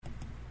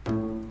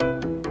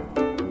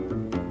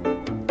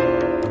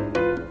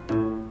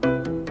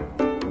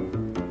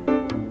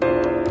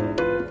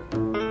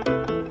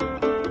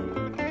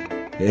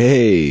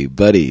Hey,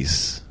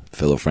 buddies,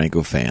 fellow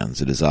Franco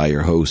fans. It is I,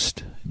 your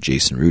host,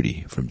 Jason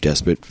Rudy, from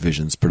Desperate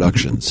Visions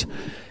Productions,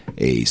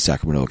 a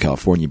Sacramento,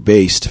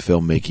 California-based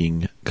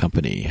filmmaking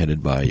company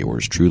headed by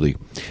yours truly.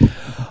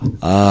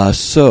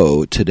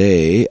 So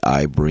today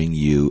I bring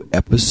you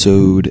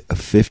episode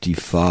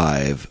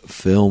 55,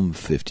 film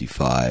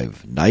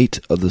 55,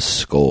 Night of the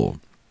Skull,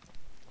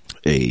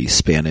 a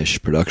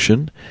Spanish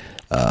production.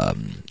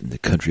 In the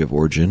country of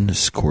origin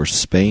is, of course,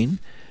 Spain,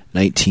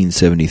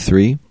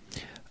 1973.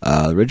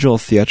 Original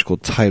theatrical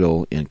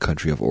title in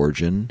country of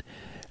origin,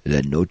 La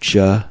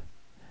Noche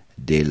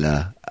de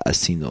los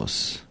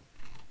Asesinos,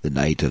 The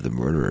Night of the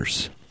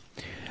Murderers.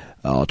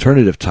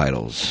 Alternative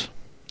titles,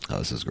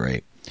 this is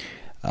great.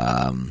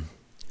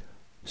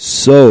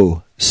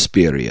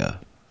 Suspiria.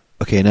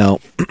 Okay, now,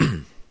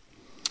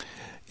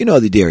 you know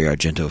the Dario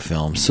Argento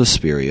film,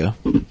 Suspiria,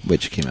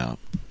 which came out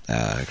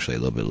actually a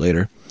little bit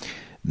later.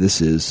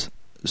 This is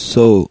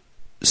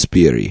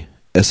Sospiri,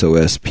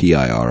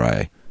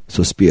 S-O-S-P-I-R-I,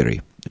 Sospiri.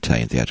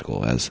 Italian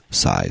theatrical as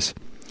size.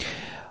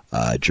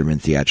 German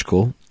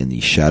theatrical, In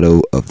the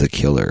Shadow of the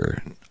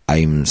Killer,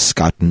 Im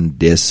Schatten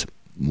des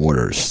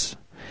Mörders.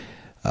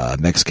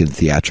 Mexican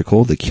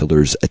theatrical, The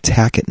Killers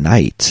Attack at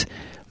Night,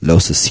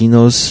 Los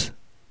Asesinos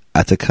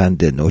Atacan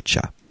de Noche.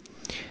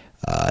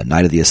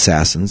 Night of the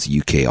Assassins,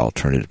 UK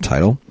alternative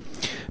title.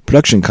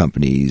 Production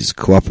companies,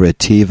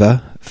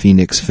 Cooperativa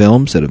Phoenix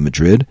Films out of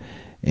Madrid,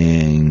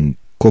 and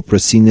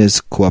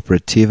Copracines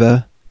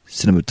Cooperativa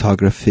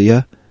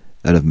Cinematografía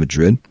out of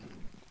Madrid,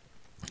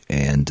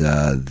 and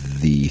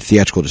the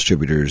theatrical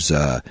distributors,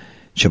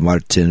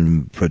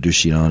 Chamartin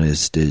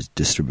Producciones de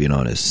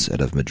Distribuciones out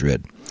of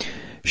Madrid.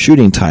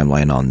 Shooting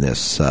timeline on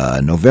this,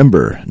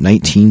 November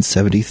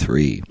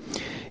 1973.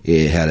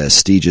 It had a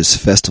Stagis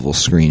Festival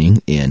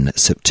screening in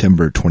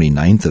September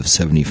 29th of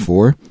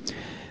 74.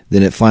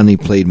 Then it finally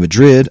played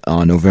Madrid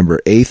on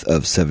November 8th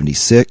of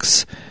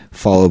 76,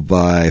 followed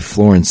by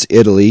Florence,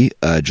 Italy,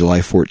 July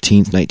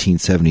 14th,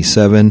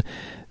 1977,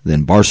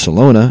 then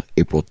Barcelona,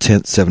 April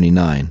 10th,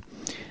 79.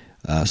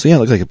 So yeah, it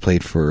looks like it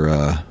played for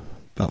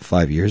about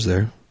 5 years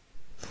there.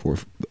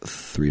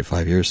 3 to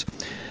 5 years.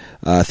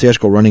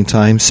 Theatrical running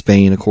time,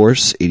 Spain, of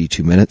course,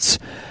 82 minutes.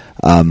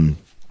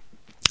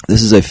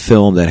 This is a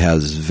film that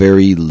has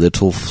very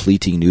little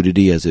fleeting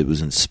nudity, as it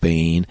was in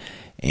Spain,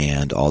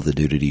 and all the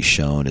nudity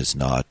shown is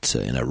not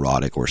an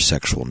erotic or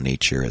sexual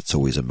nature. It's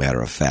always a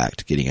matter of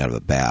fact, getting out of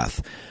a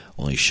bath,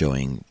 only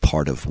showing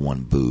part of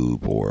one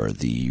boob or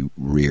the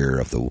rear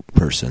of the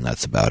person.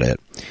 That's about it.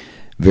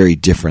 Very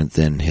different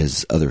than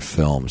his other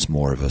films,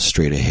 more of a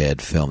straight-ahead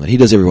film that he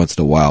does every once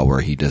in a while, where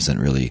he doesn't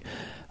really,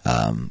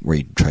 where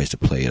he tries to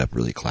play it up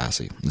really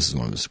classy. This is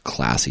one of his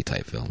classy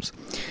type films.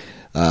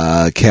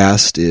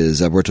 Cast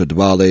is Alberto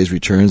Duvales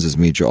returns as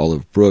Major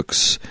Olive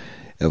Brooks,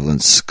 Evelyn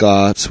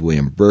Scott,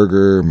 William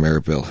Berger,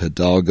 Maribel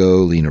Hidalgo,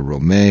 Lina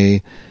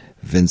Romay,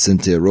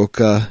 Vicente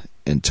Roca,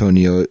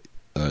 Antonio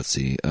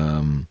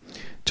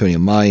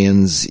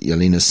Mayans,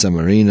 Yelena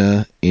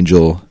Samarina,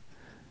 Angel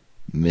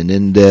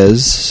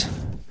Menendez,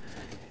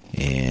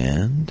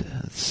 and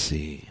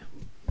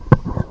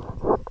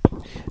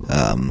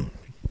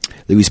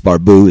Luis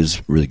Barbu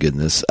is really good in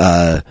this.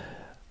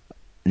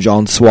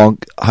 John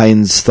Swank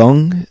Heinz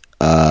Thung,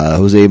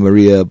 Jose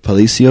Maria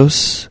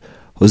Palacios,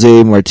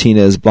 Jose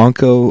Martinez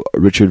Blanco,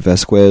 Richard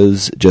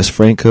Vasquez, Jess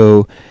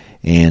Franco,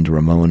 and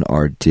Ramon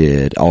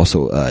Ardid,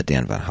 also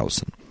Dan Van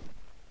Housen.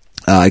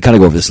 I kind of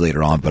go over this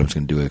later on, but I'm just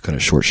going to do a kind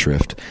of short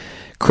shrift.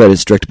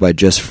 Credits directed by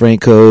Jess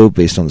Franco,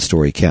 based on the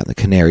story Cat and the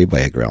Canary by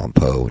Edgar Allan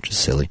Poe, which is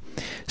silly.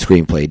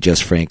 Screenplay, Jess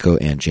Franco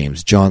and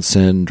James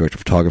Johnson. Director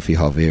of photography,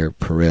 Javier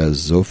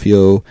Perez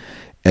Zofio.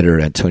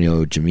 Editor,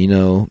 Antonio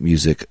Gemino.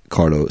 Music,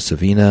 Carlo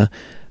Savina.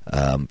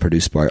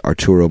 Produced by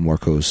Arturo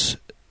Marcos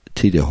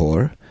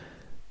Tijor.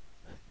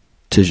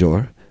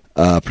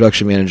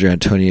 Production manager,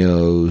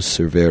 Antonio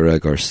Cervera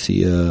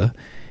Garcia.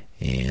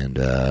 And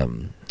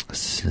let's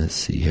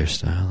see,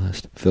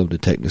 hairstylist, film to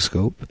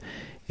Technoscope,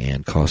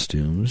 and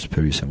costumes,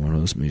 Perry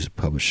Samuelos, music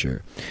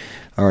publisher.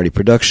 Alrighty,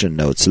 production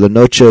notes. La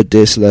Noche de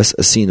los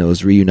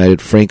Asesinos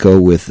reunited Franco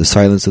with The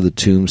Silence of the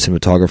Tomb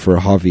cinematographer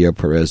Javier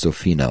Perez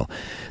Zofino.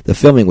 The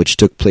filming, which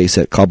took place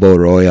at Cabo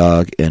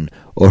Royal in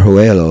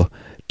Orjuelo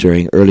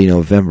during early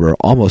November,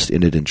 almost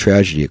ended in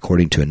tragedy,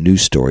 according to a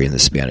news story in the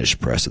Spanish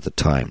press at the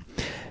time.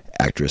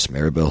 Actress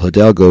Maribel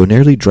Hidalgo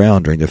nearly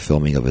drowned during the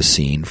filming of a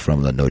scene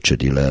from La Noche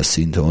de los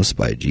Asesinos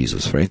by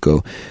Jesus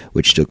Franco,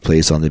 which took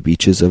place on the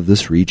beaches of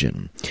this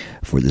region.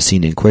 For the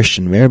scene in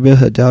question, Maribel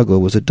Hidalgo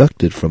was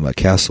abducted from a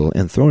castle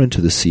and thrown into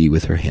the sea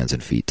with her hands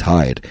and feet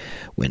tied.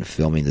 When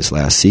filming this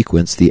last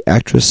sequence, the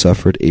actress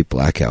suffered a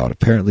blackout,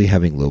 apparently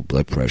having low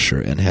blood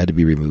pressure, and had to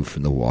be removed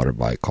from the water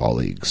by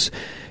colleagues.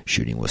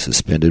 Shooting was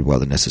suspended while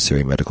the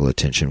necessary medical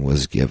attention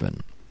was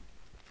given.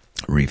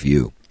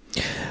 Review.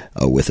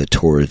 With a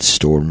torrid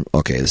storm.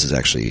 Okay, this is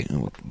actually,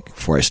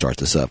 before I start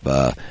this up,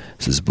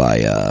 this is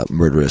by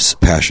Murderous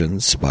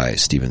Passions by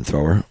Stephen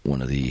Thrower,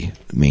 one of the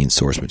main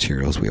source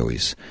materials we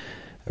always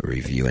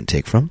review and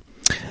take from.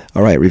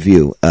 All right,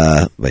 review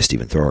by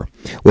Stephen Thrower.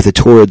 With a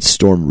torrid,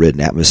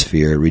 storm-ridden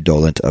atmosphere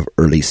redolent of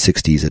early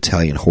 60s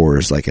Italian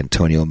horrors like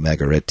Antonio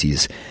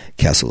Margheriti's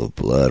Castle of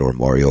Blood or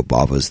Mario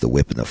Bava's The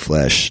Whip in the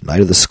Flesh,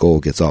 Night of the Skull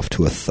gets off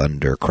to a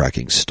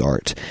thunder-cracking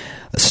start.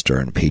 A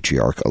stern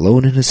patriarch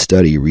alone in his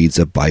study reads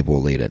a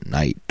Bible late at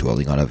night,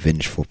 dwelling on a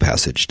vengeful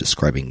passage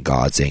describing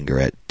God's anger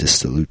at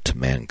dissolute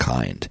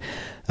mankind.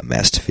 A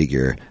masked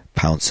figure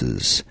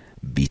pounces,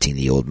 beating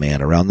the old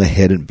man around the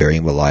head and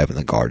burying him alive in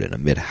the garden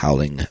amid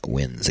howling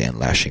winds and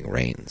lashing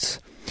rains.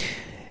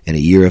 In a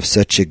year of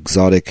such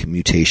exotic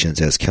mutations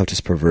as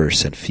Countess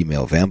Perverse and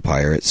Female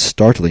Vampire, it's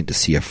startling to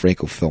see a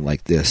Franco film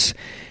like this,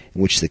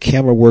 in which the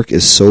camera work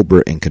is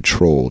sober and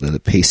controlled and the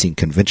pacing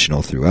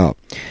conventional throughout.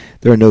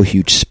 There are no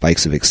huge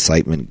spikes of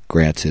excitement,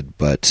 granted,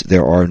 but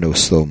there are no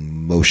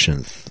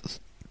slow-motion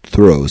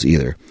throws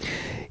either.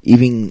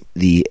 Even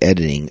the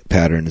editing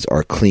patterns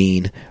are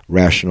clean,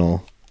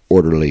 rational,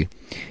 orderly.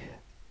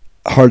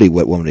 Hardly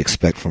what one would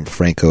expect from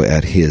Franco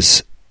at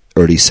his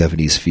early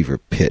 70s fever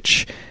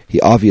pitch.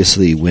 He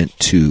obviously went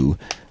to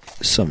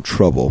some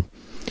trouble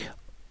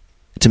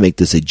to make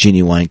this a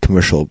genuine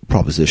commercial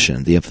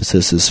proposition. The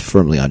emphasis is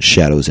firmly on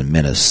shadows and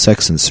menace.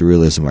 Sex and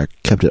surrealism are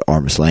kept at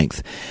arm's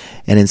length,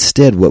 and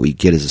instead what we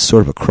get is a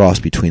sort of a cross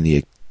between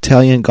the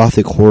Italian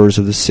Gothic horrors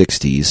of the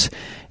 60s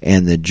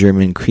and the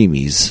German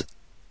creamies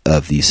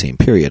of the same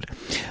period.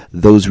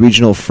 Those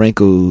regional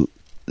Franco,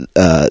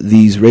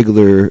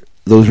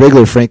 those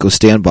regular Franco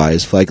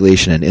standbys,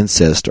 flagellation and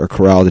incest, are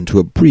corralled into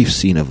a brief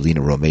scene of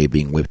Lina Romay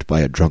being whipped by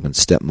a drunken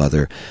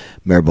stepmother,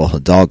 Maribel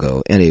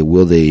Hidalgo, and a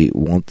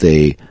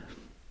will-they-won't-they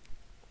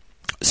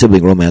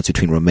sibling romance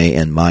between Romay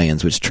and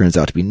Mayans, which turns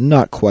out to be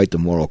not quite the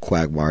moral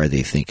quagmire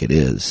they think it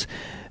is.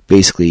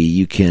 Basically,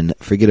 you can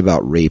forget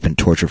about rape and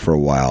torture for a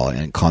while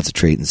and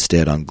concentrate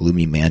instead on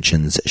gloomy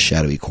mansions,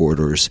 shadowy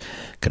corridors,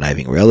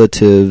 conniving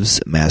relatives,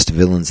 masked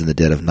villains in the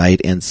dead of night,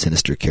 and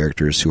sinister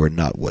characters who are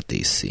not what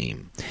they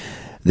seem.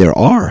 There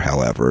are,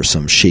 however,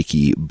 some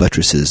shaky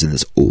buttresses in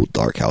this old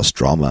dark house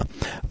drama.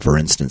 For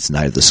instance,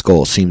 Night of the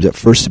Skull seems at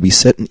first to be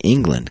set in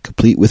England,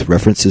 complete with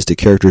references to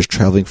characters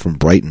traveling from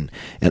Brighton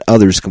and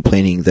others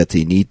complaining that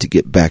they need to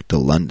get back to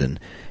London.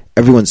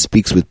 Everyone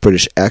speaks with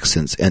British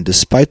accents, and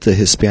despite the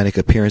Hispanic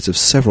appearance of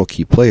several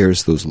key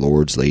players, those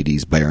lords,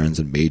 ladies, barons,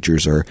 and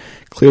majors are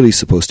clearly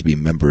supposed to be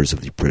members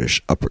of the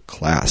British upper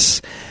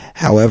class.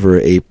 However,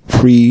 a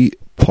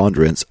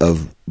preponderance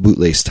of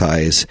bootlace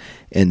ties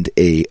and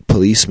a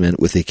policeman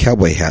with a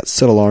cowboy hat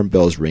set alarm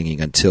bells ringing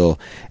until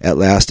at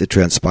last it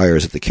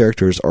transpires that the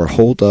characters are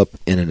holed up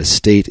in an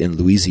estate in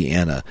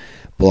Louisiana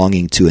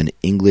belonging to an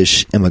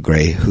English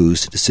emigre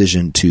whose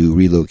decision to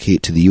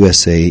relocate to the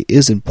USA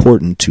is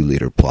important to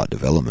later plot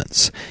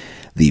developments.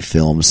 The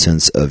film's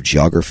sense of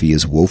geography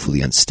is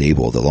woefully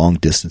unstable. The long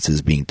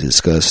distances being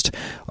discussed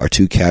are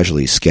too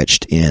casually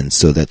sketched in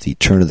so that the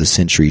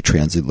turn-of-the-century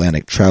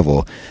transatlantic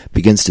travel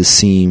begins to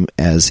seem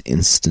as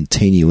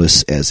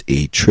instantaneous as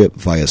a trip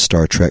via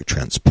Star Trek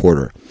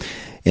transporter.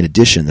 In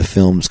addition, the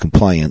film's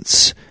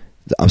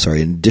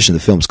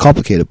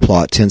complicated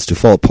plot tends to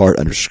fall apart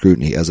under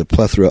scrutiny, as a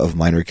plethora of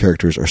minor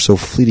characters are so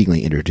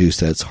fleetingly introduced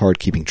that it's hard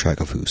keeping track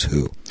of who's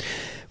who.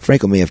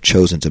 Franco may have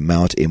chosen to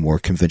mount a more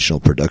conventional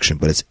production,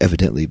 but it's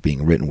evidently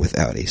being written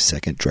without a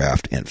second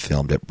draft and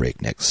filmed at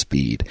breakneck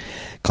speed.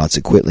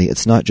 Consequently,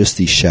 it's not just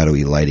the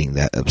shadowy lighting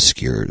that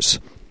obscures.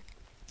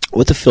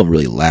 What the film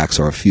really lacks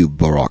are a few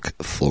baroque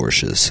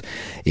flourishes.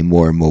 A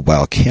more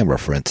mobile camera,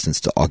 for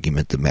instance, to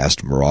augment the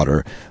masked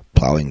marauder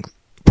prowling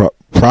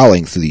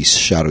through the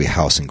shadowy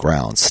house and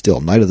grounds.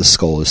 Still, Night of the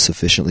Skull is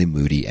sufficiently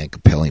moody and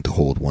compelling to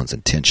hold one's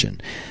attention.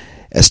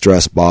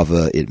 Estras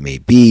Bava it may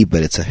be,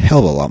 but it's a hell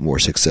of a lot more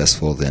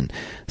successful than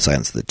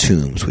Silence of the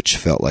Tombs, which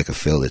felt like a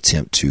failed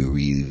attempt to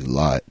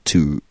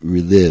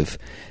relive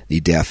the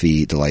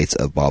daffy delights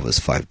of Bava's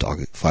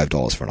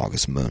 $5 for an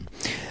August Moon.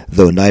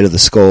 Though Night of the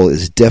Skull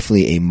is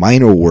definitely a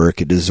minor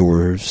work, it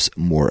deserves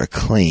more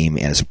acclaim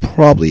and has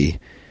probably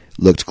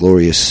looked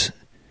glorious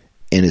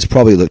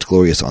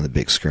on the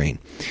big screen.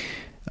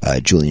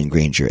 Julian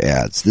Granger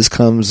adds, this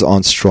comes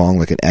on strong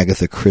like an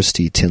Agatha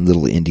Christie 10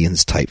 Little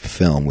Indians type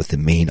film, with the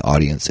main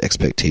audience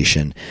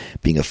expectation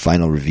being a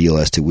final reveal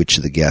as to which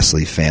of the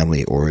ghastly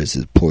family or his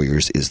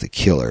employers is the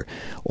killer,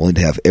 only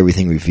to have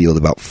everything revealed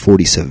about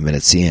 47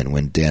 minutes in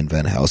when Dan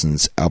Van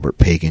Housen's Albert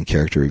Pagan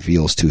character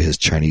reveals to his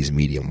Chinese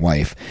medium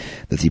wife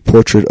that the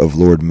portrait of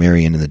Lord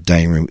Marion in the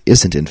dining room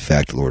isn't in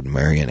fact Lord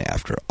Marion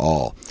after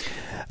all.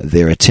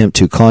 Their attempt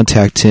to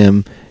contact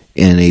him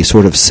in a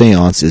sort of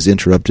seance is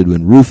interrupted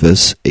when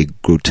Rufus, a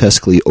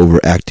grotesquely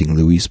overacting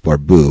Louis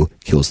Barbeau,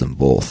 kills them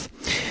both.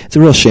 It's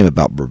a real shame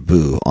about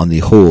Barbeau. On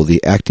the whole,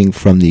 the acting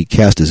from the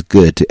cast is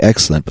good to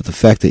excellent, but the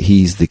fact that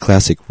he's the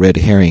classic red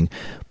herring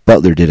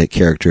Butler did it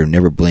character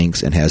never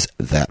blinks and has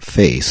that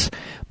face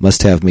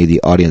must have made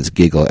the audience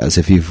giggle as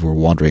if he were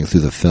wandering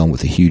through the film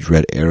with a huge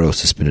red arrow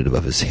suspended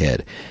above his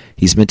head.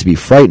 He's meant to be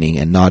frightening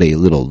and not a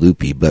little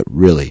loopy, but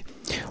really.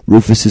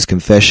 Rufus's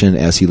confession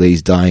as he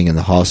lays dying in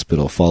the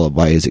hospital, followed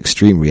by his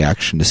extreme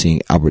reaction to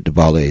seeing Albert de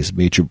Ballet's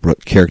Major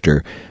Brooks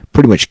character,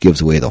 pretty much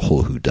gives away the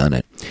whole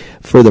whodunit.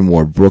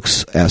 Furthermore,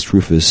 Brooks asked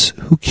Rufus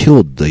who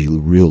killed the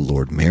real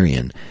Lord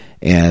Marion,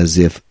 as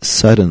if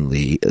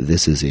suddenly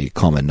this is a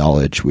common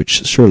knowledge,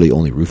 which surely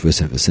only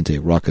Rufus and Vicente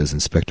Roca's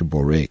Inspector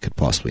Boré could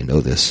possibly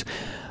know this.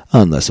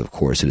 Unless, of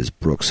course, it is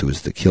Brooks who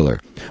is the killer.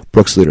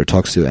 Brooks later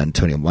talks to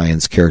Antonio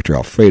Mayans' character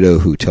Alfredo,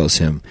 who tells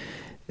him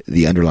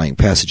the underlying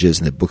passages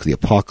in the Book of the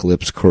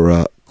Apocalypse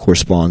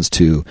corresponds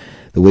to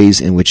the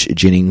ways in which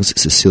Jennings,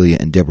 Cecilia,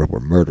 and Deborah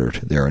were murdered.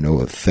 There are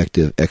no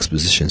effective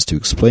expositions to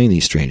explain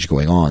these strange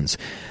going-ons.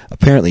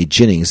 Apparently,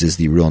 Jennings is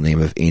the real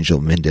name of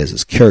Angel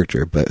Mendez's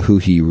character, but who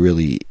he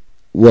really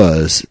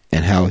was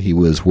and how he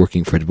was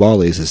working for de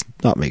Ballet's is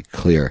not made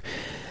clear.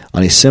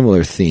 On a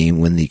similar theme,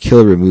 when the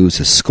killer removes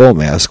his skull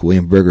mask,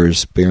 William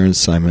Berger's Baron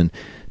Simon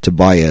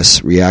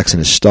Tobias reacts in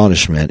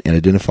astonishment and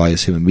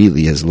identifies him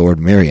immediately as Lord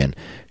Marion.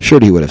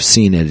 Surely he would have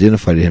seen and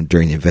identified him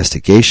during the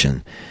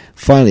investigation.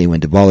 Finally,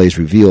 when de Ballet's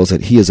reveals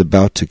that he is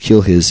about to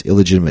kill his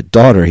illegitimate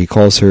daughter, he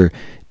calls her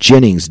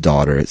Jennings'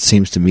 daughter. It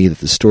seems to me that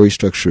the story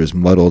structure is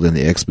muddled and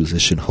the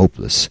exposition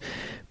hopeless.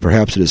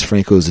 Perhaps it is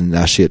Franco's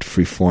nascent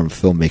freeform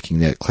filmmaking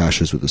that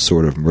clashes with the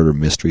sort of murder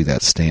mystery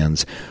that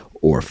stands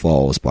or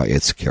falls by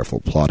its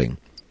careful plotting.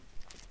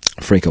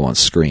 Franco on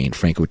screen.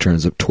 Franco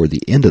turns up toward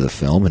the end of the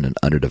film in an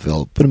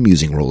underdeveloped but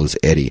amusing role as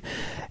Eddie,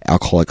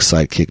 alcoholic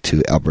sidekick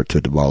to Alberto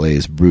de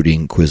Ballet's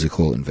brooding,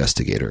 quizzical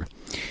investigator.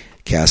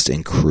 Cast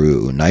and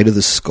crew. Night of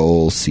the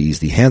Skull sees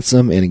the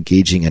handsome and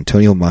engaging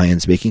Antonio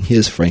Mayans making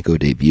his Franco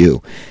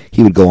debut.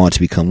 He would go on to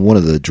become one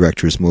of the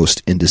director's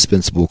most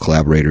indispensable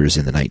collaborators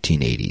in the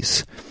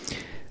 1980s.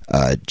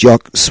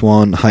 Jock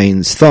Swan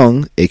Hines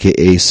Thung,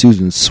 a.k.a.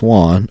 Susan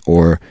Swan,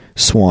 or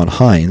Swan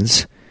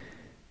Hines,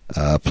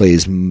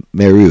 plays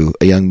Meru,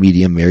 a young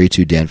medium married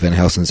to Dan Van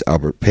Housen's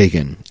Albert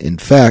Pagan. In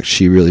fact,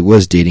 she really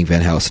was dating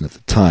Van Housen at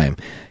the time.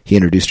 He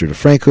introduced her to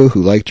Franco,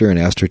 who liked her and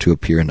asked her to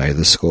appear in Night of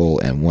the Skull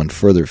and one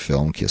further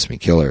film, Kiss Me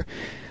Killer.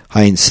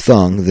 Heinz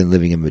Thung, then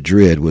living in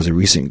Madrid, was a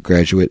recent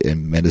graduate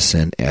in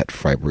medicine at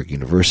Freiburg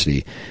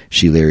University.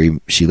 She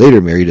later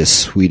married a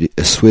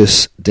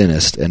Swiss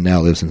dentist and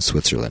now lives in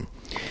Switzerland.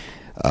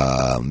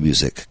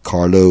 Music.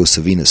 Carlo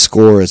Savina's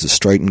score as a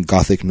strident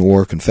gothic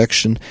noir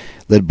confection,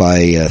 led by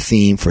a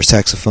theme for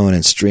saxophone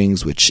and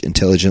strings which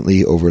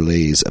intelligently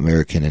overlays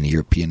American and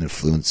European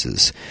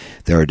influences.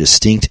 There are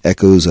distinct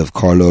echoes of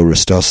Carlo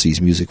Rostosi's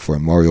music for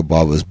Mario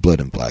Bava's Blood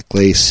and Black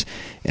Lace,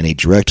 and a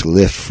direct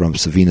lift from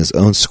Savina's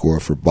own score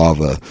for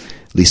Bava,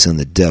 Lisa and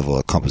the Devil,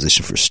 a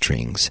composition for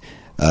strings.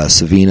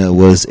 Savina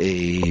was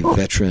a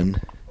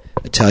veteran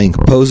Italian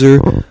composer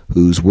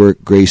whose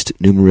work graced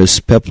numerous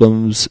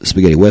peplums,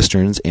 spaghetti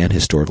westerns, and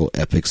historical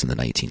epics in the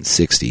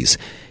 1960s.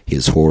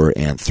 His horror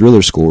and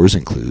thriller scores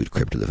include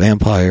Crypt of the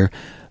Vampire,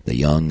 The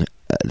Young,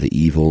 the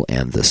Evil,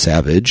 and the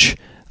Savage,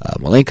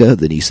 Malenka,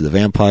 The Niece of the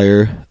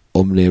Vampire,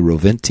 Omne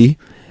Roventi,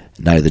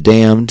 Night of the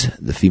Damned,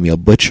 The Female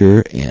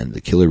Butcher, and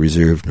The Killer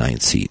Reserved 9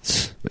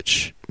 Seats,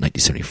 which,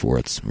 1974,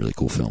 it's a really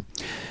cool film.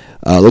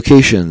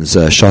 Locations,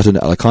 shot in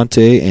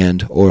Alicante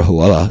and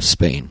Orihuela,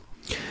 Spain.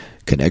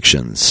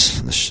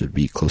 Connections. This should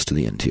be close to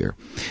the end here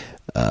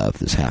of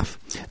this half.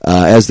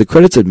 As the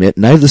credits admit,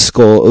 Night of the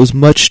Skull owes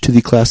much to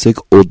the classic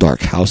Old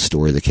Dark House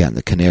story, The Cat and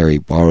the Canary,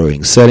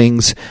 borrowing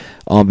settings,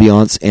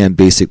 ambiance, and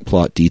basic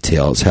plot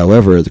details.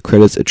 However, the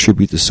credits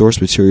attribute the source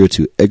material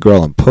to Edgar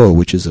Allan Poe,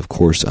 which is, of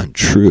course,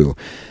 untrue.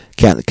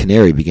 Cat and the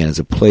Canary began as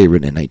a play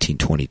written in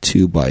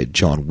 1922 by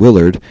John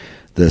Willard,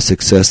 the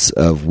success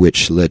of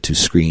which led to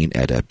screen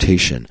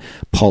adaptation.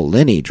 Paul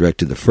Lenny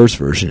directed the first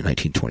version in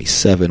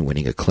 1927,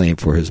 winning acclaim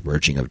for his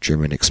merging of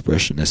German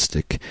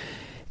expressionistic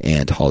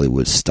and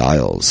Hollywood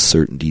styles.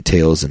 Certain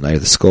details in Night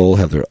of the Skull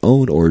have their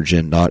own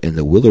origin not in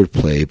the Willard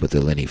play but the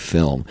Lenny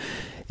film,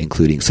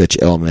 including such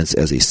elements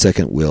as a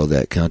second will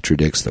that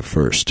contradicts the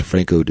first.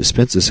 Franco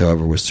dispenses,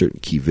 however, with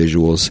certain key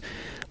visuals,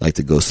 like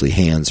the ghostly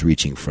hands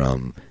reaching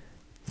from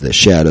the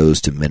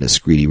shadows to menace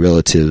greedy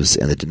relatives,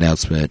 and the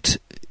denouncement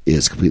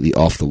is completely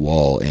off the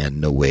wall and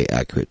no way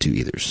accurate to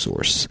either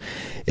source.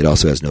 It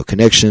also has no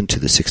connection to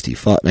the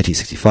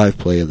 1965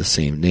 play of the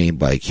same name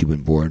by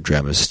Cuban-born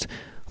dramatist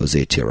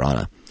Jose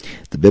Tirana.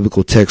 The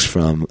biblical text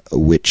from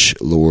which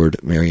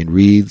Lord Marion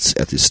reads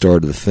at the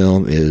start of the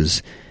film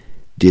is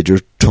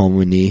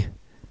Deuteronomy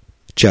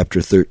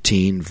chapter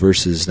 13,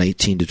 verses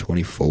 19 to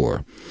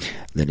 24.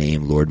 The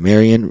name Lord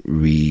Marion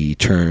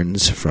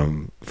returns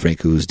from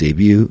Franco's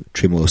debut,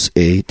 Trimos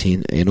e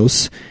Tin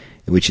Enos,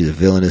 in which is a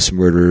villainous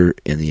murderer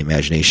in the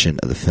imagination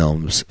of the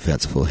film's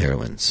fanciful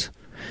heroines.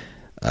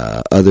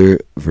 Other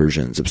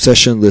versions.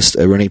 Obsession lists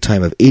a running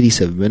time of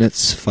 87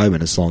 minutes, 5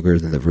 minutes longer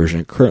than the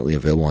version currently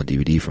available on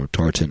DVD from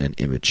Tartan and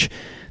Image.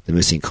 The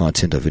missing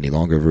content of any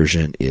longer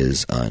version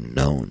is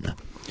unknown.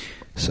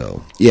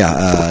 So, yeah,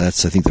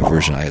 that's, I think the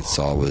version I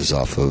saw was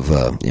off of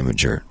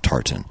Imager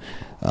Tartan,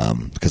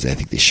 because I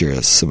think they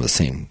share some of the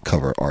same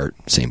cover art,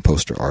 same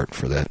poster art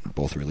for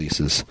both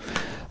releases.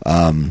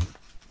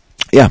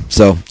 Yeah,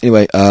 so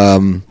anyway,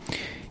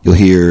 you'll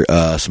hear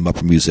some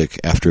upper music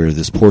after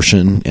this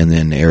portion, and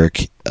then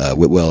Eric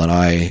Whitwell and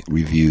I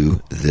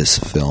review this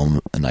film,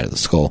 A Night of the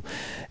Skull,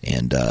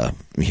 and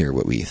hear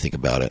what we think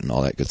about it and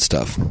all that good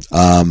stuff.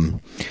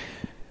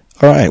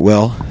 All right,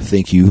 well,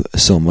 thank you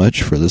so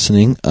much for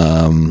listening.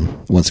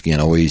 Once again,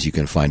 always you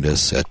can find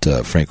us at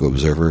Franco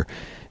Observer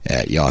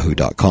at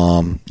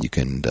yahoo.com. You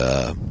can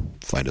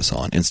find us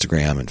on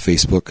Instagram and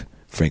Facebook,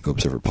 Franco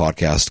Observer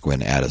Podcast. Go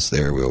ahead and add us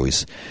there. We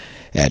always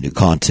add new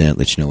content,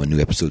 let you know when new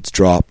episodes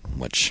drop,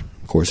 which,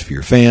 of course, if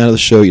you're a fan of the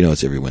show, you know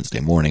it's every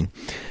Wednesday morning,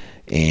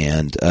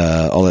 and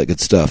all that good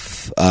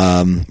stuff.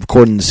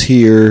 Recordings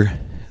here,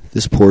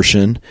 this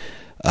portion,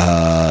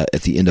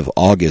 at the end of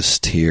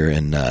August here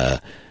in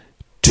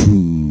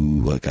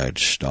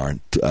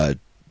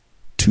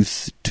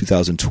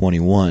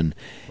 2021,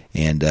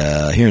 and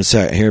here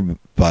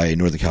by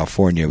Northern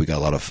California, we got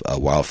a lot of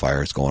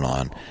wildfires going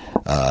on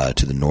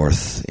to the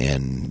north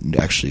and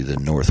actually the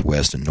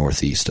northwest and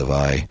northeast of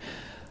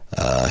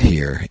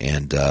here,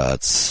 and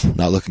it's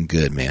not looking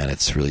good, man.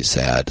 It's really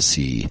sad to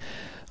see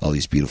all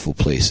these beautiful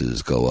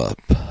places go up.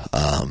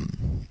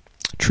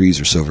 Trees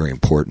are so very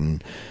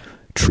important.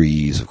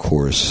 Trees, of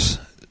course,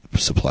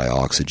 supply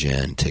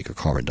oxygen, take our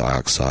carbon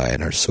dioxide,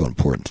 and are so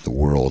important to the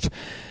world.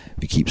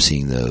 We keep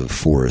seeing the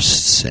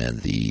forests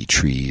and the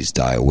trees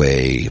die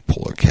away,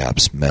 polar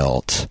caps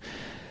melt.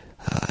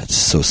 It's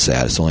so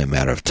sad. It's only a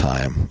matter of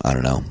time. I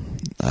don't know.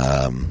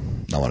 I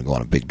want to go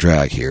on a big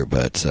drag here,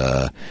 but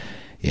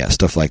yeah,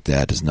 stuff like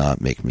that does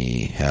not make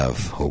me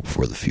have hope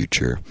for the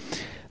future.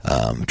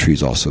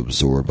 Trees also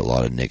absorb a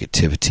lot of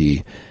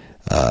negativity.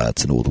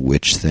 It's an old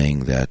witch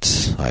thing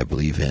that I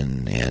believe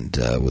in, and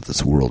with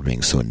this world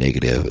being so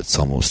negative, it's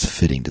almost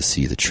fitting to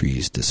see the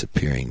trees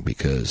disappearing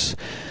because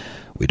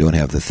we don't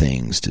have the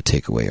things to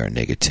take away our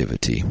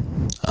negativity.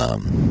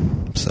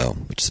 So,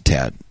 which is a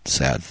tad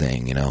sad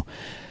thing, you know.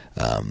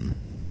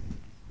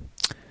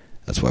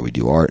 That's why we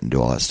do art and do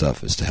all that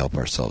stuff, is to help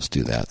ourselves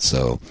do that.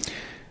 So,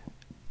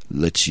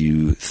 let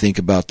you think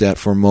about that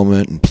for a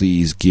moment, and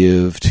please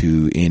give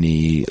to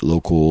any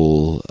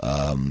local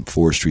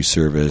forestry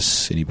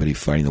service, anybody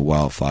fighting the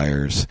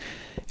wildfires,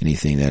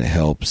 anything that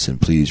helps. And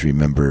please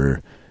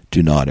remember,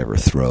 do not ever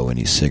throw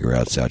any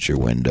cigarettes out your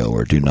window,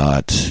 or do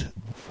not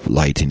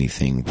light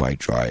anything by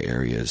dry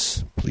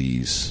areas.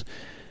 Please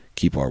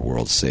keep our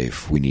world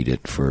safe. We need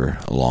it for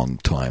a long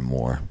time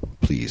more.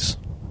 Please.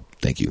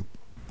 Thank you.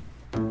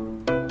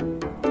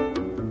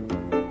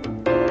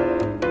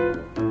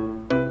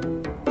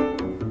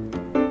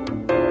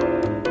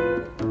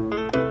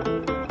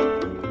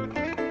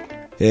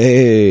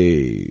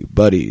 Hey,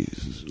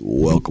 buddies.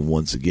 Welcome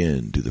once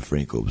again to the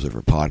Franco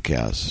Observer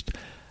Podcast.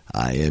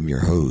 I am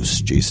your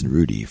host, Jason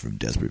Rudy from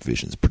Desperate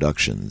Visions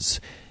Productions,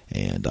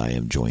 and I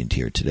am joined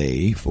here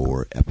today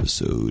for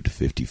episode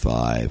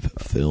 55,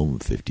 film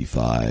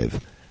 55,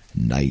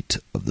 Night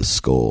of the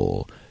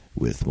Skull,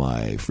 with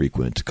my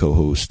frequent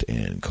co-host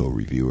and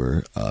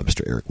co-reviewer,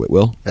 Mr. Eric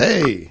Whitwell.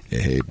 Hey.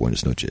 Hey,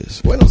 buenas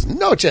noches. Buenos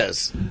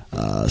noches.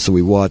 So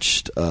we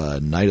watched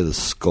Night of the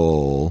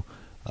Skull,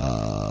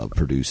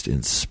 produced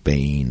in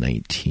Spain,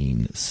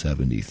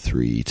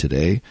 1973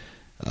 today.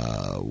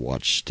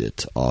 Watched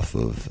it off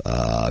of,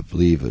 I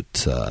believe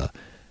it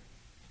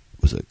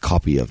was a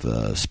copy of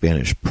a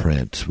Spanish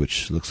print,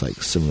 which looks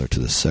like similar to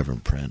the Severn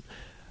print.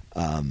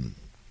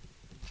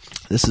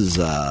 This is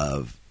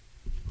a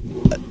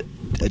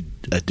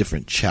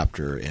different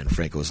chapter in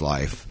Franco's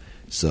life,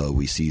 so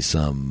we see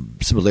some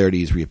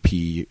similarities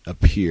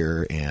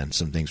appear and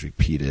some things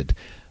repeated.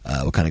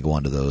 We'll kind of go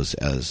on to those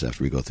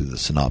after we go through the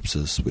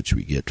synopsis, which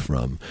we get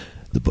from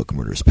the book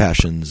Murderous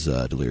Passions,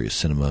 Delirious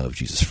Cinema of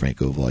Jesus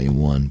Franco, Volume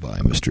 1 by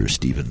Mr.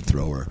 Stephen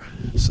Thrower.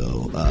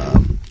 So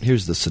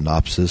here's the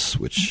synopsis,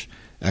 which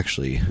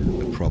actually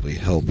would probably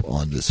help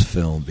on this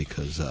film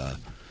because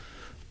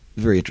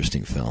very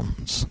interesting film.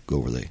 Let's go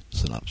over the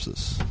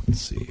synopsis.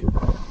 Let's see.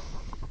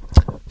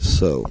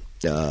 So,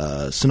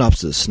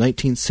 synopsis,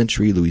 19th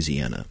century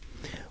Louisiana.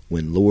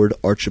 When Lord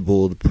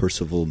Archibald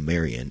Percival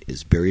Marion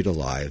is buried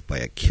alive by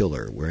a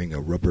killer wearing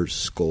a rubber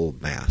skull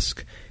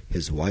mask,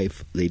 his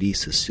wife, Lady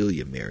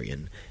Cecilia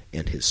Marion,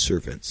 and his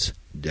servants,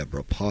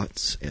 Deborah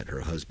Potts and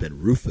her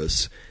husband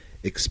Rufus,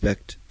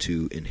 expect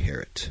to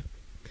inherit.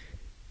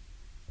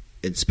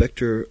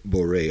 Inspector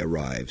Boré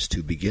arrives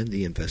to begin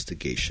the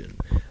investigation,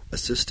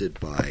 assisted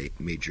by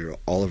Major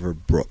Oliver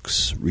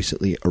Brooks,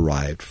 recently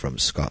arrived from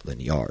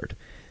Scotland Yard.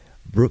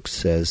 Brooks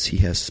says he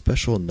has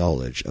special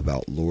knowledge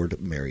about Lord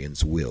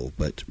Marion's will,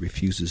 but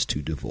refuses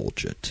to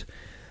divulge it.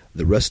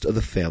 The rest of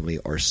the family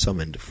are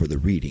summoned for the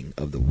reading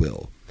of the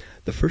will.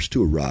 The first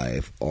to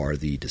arrive are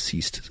the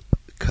deceased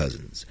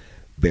cousins,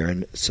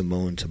 Baron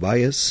Simon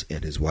Tobias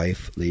and his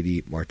wife,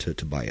 Lady Martha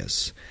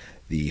Tobias.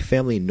 The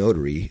family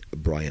notary,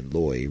 Brian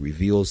Loy,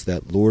 reveals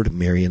that Lord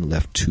Marion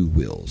left two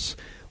wills,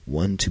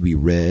 one to be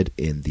read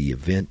in the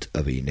event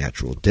of a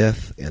natural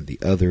death, and the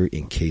other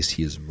in case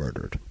he is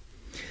murdered.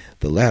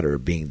 The latter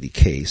being the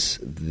case,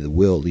 the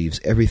will leaves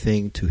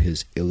everything to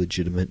his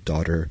illegitimate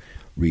daughter,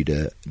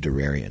 Rita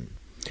Durarian.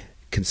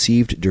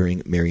 Conceived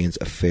during Marion's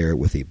affair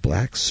with a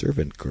black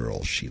servant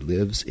girl, she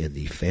lives in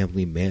the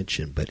family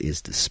mansion but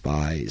is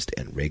despised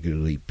and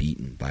regularly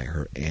beaten by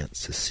her aunt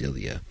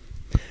Cecilia.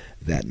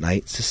 That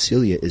night,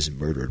 Cecilia is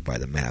murdered by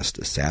the masked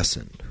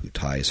assassin, who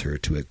ties her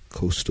to a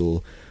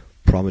coastal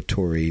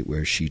promontory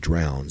where she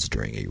drowns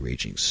during a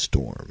raging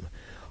storm.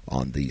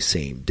 On the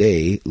same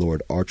day,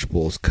 Lord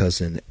Archibald's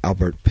cousin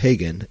Albert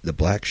Pagan, the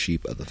black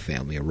sheep of the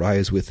family,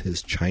 arrives with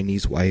his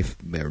Chinese wife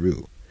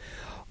Meru.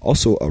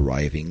 Also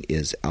arriving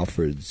is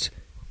Alfred's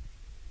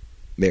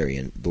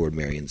Lord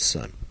Marion's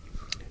son.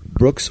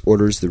 Brooks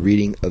orders the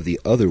reading of the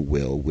other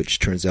will, which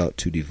turns out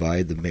to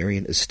divide the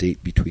Marion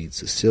estate between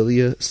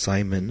Cecilia,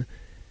 Simon,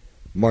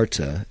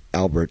 Marta,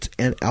 Albert,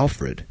 and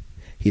Alfred.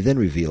 He then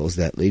reveals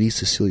that Lady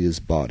Cecilia's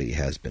body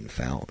has been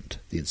found.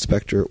 The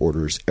inspector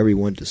orders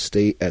everyone to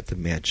stay at the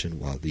mansion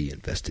while the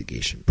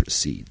investigation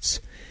proceeds.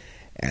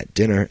 At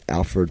dinner,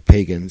 Alfred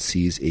Pagan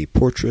sees a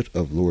portrait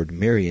of Lord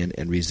Marion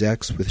and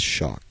reacts with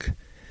shock.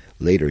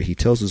 Later, he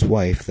tells his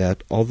wife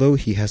that, although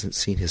he hasn't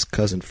seen his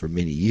cousin for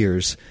many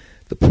years,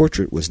 the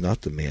portrait was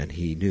not the man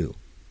he knew.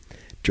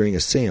 During a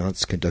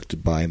séance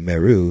conducted by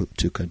Meru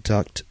to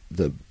conduct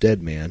the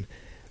dead man,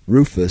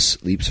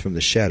 Rufus leaps from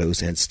the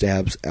shadows and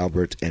stabs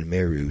Albert and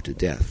Meru to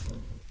death.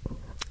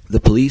 The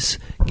police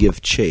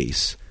give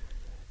chase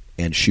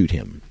and shoot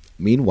him.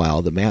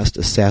 Meanwhile, the masked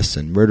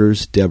assassin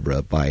murders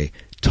Deborah by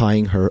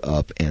tying her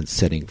up and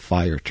setting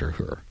fire to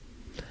her.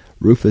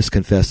 Rufus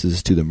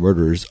confesses to the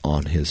murders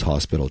on his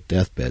hospital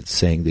deathbed,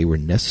 saying they were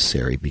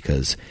necessary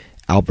because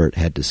Albert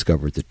had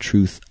discovered the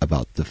truth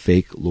about the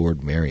fake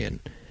Lord Marion.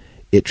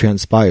 It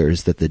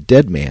transpires that the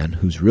dead man,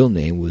 whose real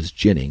name was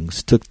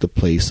Jennings, took the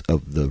place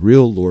of the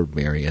real Lord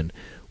Marion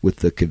with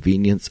the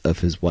convenience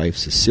of his wife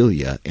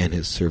Cecilia and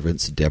his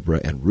servants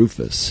Deborah and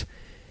Rufus.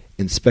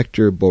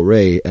 Inspector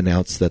Boré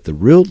announced that the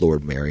real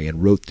Lord Marion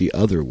wrote the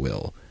other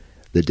will.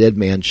 The dead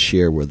man's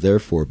share will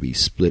therefore be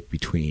split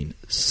between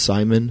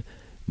Simon,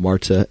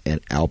 Marta, and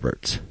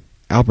Albert.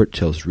 Albert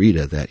tells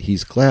Rita that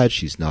he's glad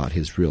she's not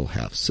his real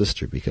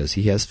half-sister because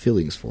he has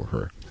feelings for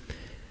her.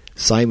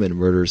 Simon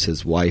murders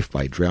his wife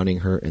by drowning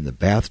her in the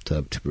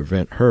bathtub to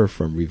prevent her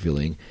from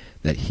revealing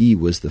that he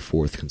was the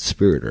fourth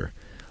conspirator,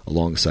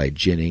 alongside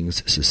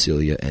Jennings,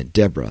 Cecilia, and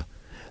Deborah.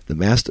 The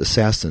masked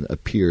assassin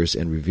appears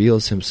and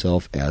reveals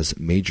himself as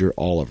Major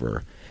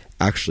Oliver,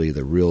 actually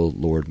the real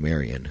Lord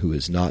Marion, who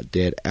is not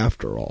dead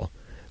after all.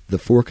 The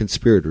four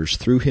conspirators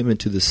threw him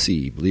into the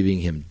sea,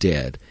 believing him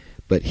dead,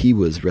 but he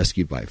was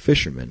rescued by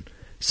fishermen.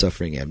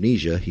 Suffering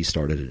amnesia, he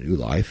started a new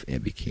life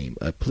and became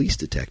a police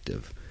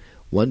detective.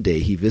 One day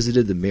he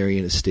visited the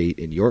Marion estate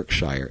in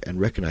Yorkshire and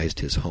recognized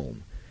his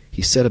home.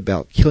 He set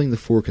about killing the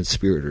four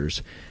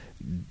conspirators,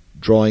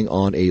 drawing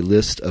on a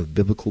list of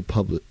biblical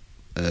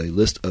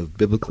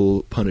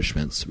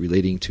punishments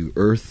relating to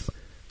earth,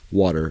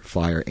 water,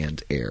 fire,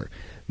 and air.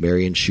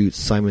 Marion shoots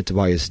Simon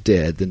Tobias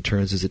dead, then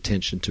turns his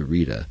attention to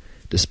Rita.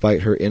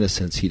 Despite her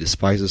innocence, he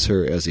despises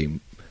her as a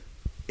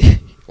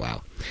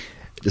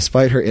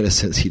Despite her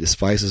innocence, he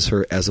despises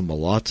her as a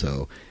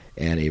mulatto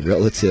and a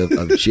relative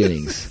of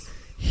Jennings.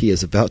 He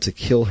is about to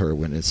kill her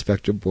when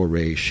Inspector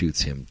Boré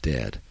shoots him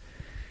dead.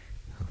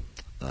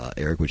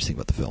 Eric, what do you think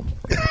about the film?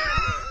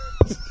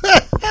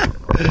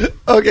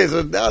 Okay,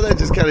 so now that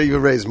just kind of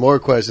even raised more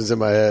questions in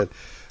my head.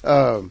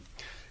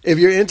 If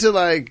you're into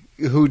like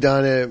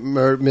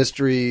whodunit,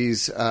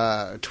 mysteries,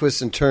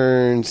 twists and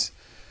turns,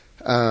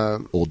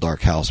 Old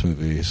Dark House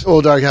movies,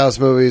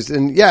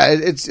 and yeah,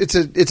 it's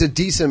a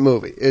decent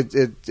movie.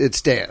 It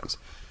stands,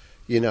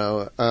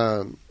 Now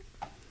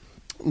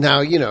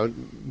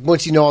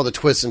once you know all the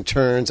twists and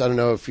turns, I don't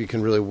know if you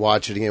can really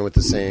watch it again with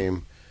the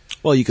same.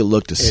 Well, you can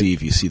look to see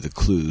if you see the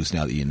clues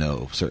now that you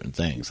know certain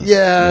things.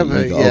 Yeah,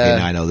 you go, okay,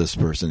 now I know this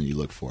person. And you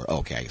look for it.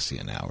 Okay, I see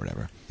it now, or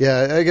whatever.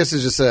 Yeah, I guess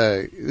it's just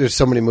there's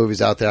so many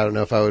movies out there. I don't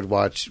know if I would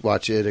watch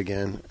it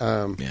again.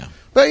 Yeah,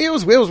 but it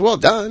was well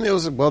done. It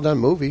was a well done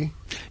movie.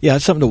 Yeah,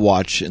 it's something to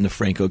watch in the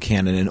Franco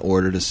canon in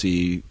order to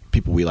see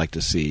people we like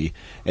to see.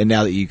 And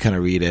now that you kind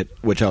of read it,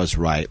 which I was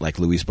right, like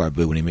Luis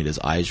Barbu, when he made his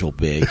eyes real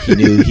big, he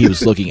knew he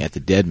was looking at the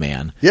dead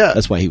man. Yeah,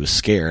 that's why he was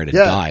scared and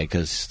died,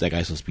 because that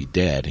guy's supposed to be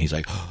dead. And he's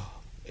like,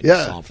 he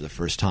saw him for the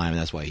first time,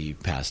 and that's why he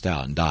passed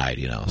out and died.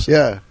 So.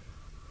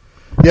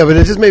 Yeah, but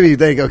it just made me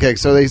think. Okay,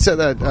 so they said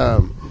that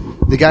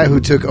the guy who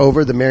took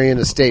over the Marion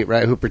estate,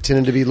 right, who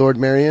pretended to be Lord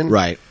Marion,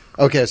 right?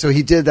 Okay, so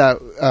he did that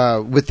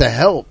with the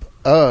help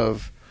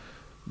of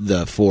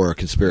the four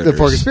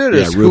conspirators.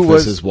 Yeah,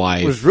 Rufus, his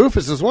wife.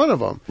 Rufus was one of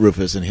them.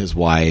 Rufus and his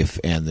wife,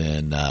 and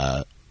then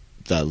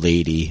the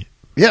lady,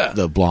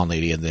 the blonde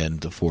lady, and then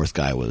the fourth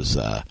guy was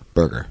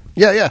Berger.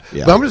 Yeah.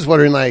 But I'm just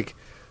wondering, like,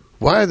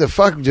 why the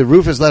fuck did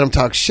Rufus let him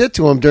talk shit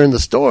to him during the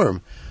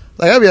storm?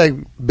 Like, I'd be like,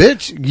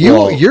 bitch,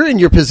 you're in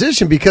your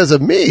position because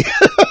of me.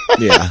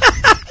 Yeah.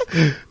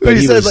 But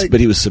he he said, was, like, but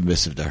he was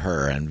submissive to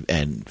her,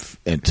 and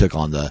took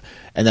on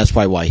and that's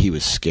probably why he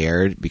was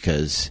scared,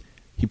 because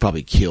he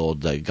probably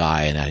killed the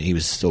guy, and he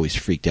was always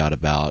freaked out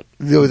about.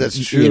 oh, that's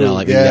true. You know,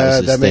 like maybe yeah, that was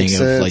his that thing makes of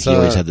sense. like he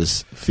always had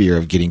this fear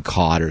of getting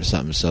caught or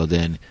something. So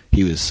then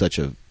he was such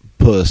a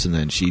puss, and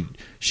then she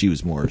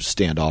was more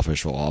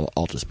standoffish. Well,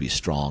 I'll just be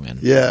strong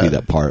and Yeah. be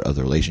that part of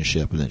the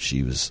relationship, and then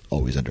she was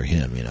always under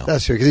him. You know,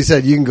 That's true, because he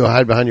said you can go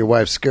hide behind your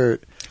wife's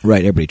skirt. right?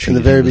 Everybody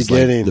treated the very him as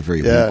beginning, like the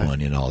very yeah. weak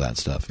one, and all that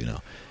stuff. You know,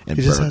 and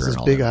He just Burger has those and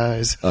all big that.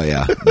 eyes. Oh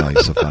yeah, no,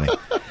 he's so funny.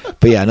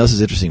 But yeah, I know this is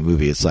an interesting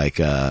movie. It's like,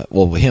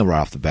 well, with him right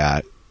off the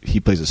bat, he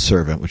plays a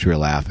servant, which we were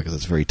laughing because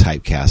it's very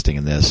typecasting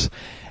in this.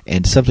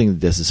 And something that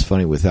this is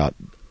funny without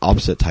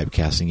opposite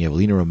typecasting. You have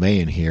Lena Romay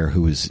in here,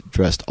 who is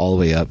dressed all the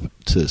way up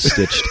to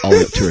stitched all the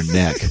way up to her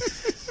neck.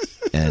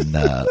 And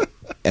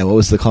what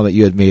was the comment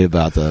you had made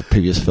about the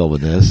previous film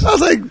in this? I was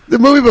like, the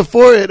movie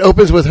before it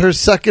opens with her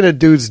sucking a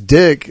dude's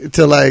dick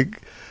to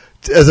like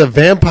as a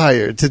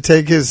vampire to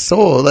take his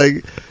soul.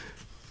 Like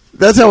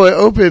that's how it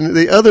opened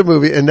the other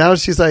movie, and now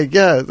she's like,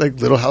 yeah, like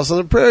Little House on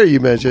the Prairie you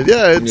mentioned.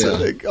 Yeah, it's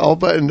like all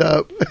buttoned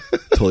up,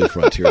 Totally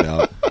frontiered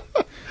out.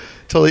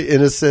 totally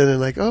innocent, and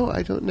like, oh,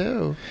 I don't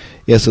know.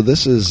 Yeah, so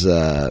this is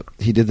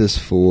he did this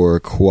for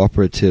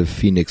Cooperative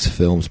Phoenix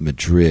Films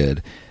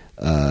Madrid,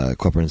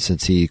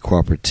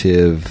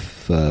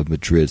 Cooperative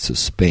Madrid, so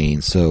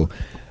Spain. So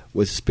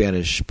with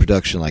Spanish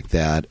production like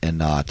that, and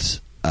not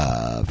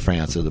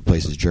France or other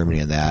places, Germany,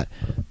 and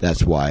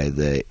that's why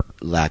the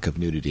lack of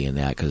nudity in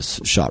that, because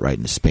shot right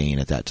in Spain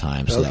at that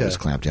time, so that Okay. was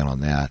clamped down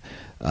on that.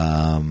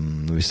 Let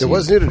me see. There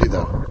was nudity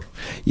though.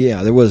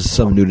 Yeah, there was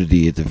some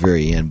nudity at the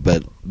very end,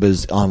 but it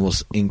was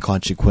almost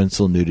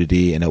inconsequential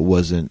nudity, and it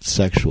wasn't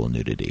sexual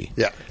nudity.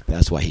 Yeah.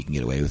 That's why he can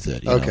get away with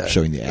it, you know, Okay.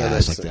 showing the That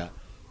ass makes like that.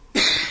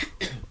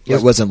 Yeah,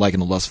 it wasn't like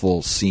in a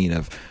lustful scene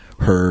of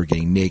her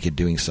getting naked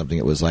doing something.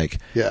 It was like,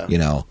 Yeah. you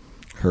know,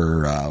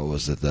 her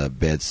was at the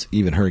beds,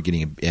 even her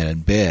getting in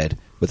bed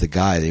with a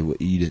guy.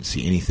 You didn't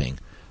see anything.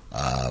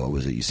 What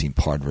was it? You seen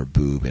part of her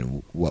boob,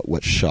 and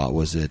what shot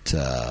was it?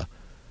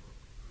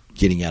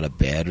 Getting out of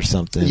bed or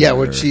something? Yeah, or,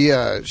 when she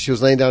was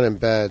laying down in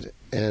bed,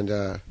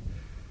 and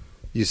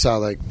you saw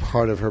like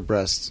part of her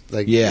breast,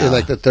 like Yeah. in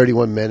like the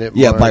 31-minute.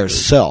 Yeah, mark. by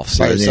herself.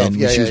 So By herself. then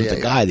Yeah, she was yeah, with yeah,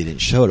 the yeah. guy. They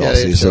didn't show it Yeah, all.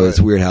 they didn't So show it's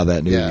it. weird how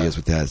that nudity Yeah. is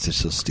with that. It's just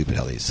so stupid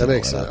how they set That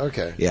makes all sense. up.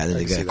 Okay. Yeah, and then I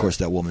they can got, see of course,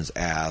 that woman's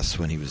ass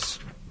when he was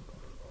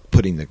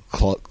putting the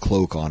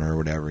cloak on her or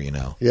whatever, you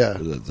know. Yeah.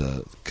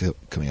 The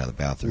coming out of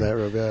the bathroom. That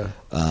robe, yeah.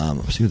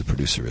 Let's see who the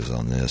producer is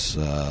on this.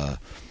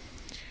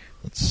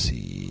 Let's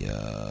see.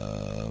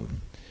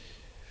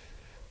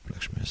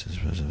 Production message.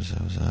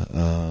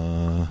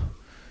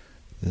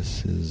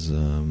 This is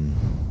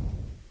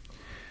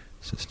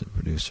assistant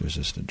producer,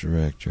 assistant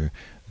director.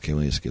 Okay,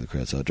 let me just get the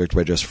credits out. Directed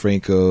by Jess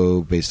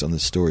Franco, based on the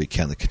story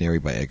 "Cat and the Canary"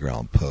 by Edgar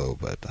Allan Poe.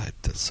 But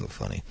that's so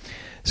funny.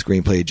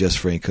 Screenplay: Jess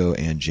Franco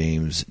and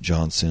James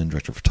Johnson.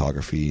 Director of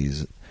photography: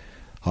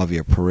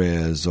 Javier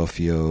Perez.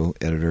 Zofio.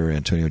 Editor: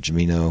 Antonio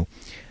Gimino.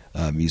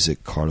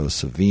 Music: Carlos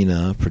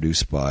Savina.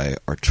 Produced by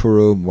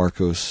Arturo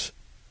Marcos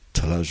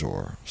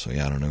Telajor. So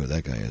yeah, I don't know who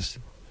that guy is.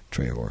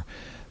 Trejor.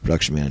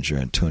 Production manager: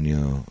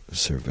 Antonio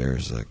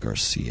Cerveza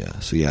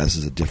Garcia. So yeah, this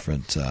is a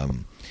different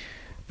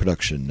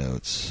production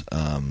notes.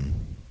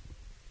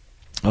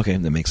 Okay,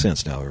 that makes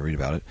sense now. We read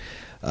about it.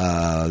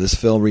 This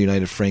film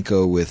reunited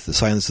Franco with The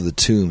Silence of the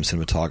Tomb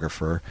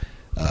cinematographer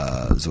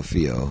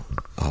Javier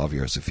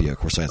Zofio. Of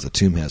course, Silence of the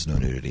Tomb has no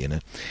nudity in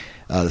it.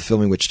 The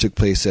filming, which took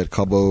place at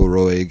Cabo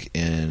Roig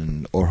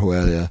in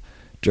Orihuela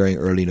during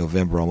early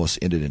November, almost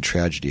ended in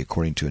tragedy,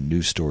 according to a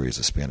news story of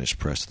the Spanish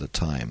press at the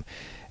time.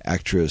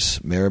 Actress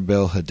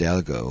Maribel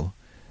Hidalgo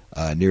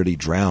nearly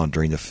drowned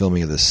during the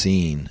filming of the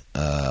scene.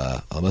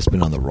 It must have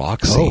been on the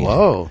rock scene.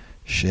 Oh, whoa.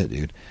 Shit,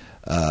 dude.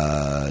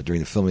 During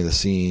the filming of the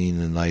scene,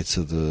 the Nights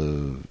of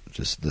the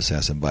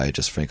Assassin by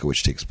Jess Franco,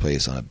 which takes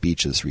place on a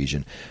beach of this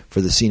region. For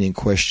the scene in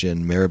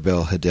question,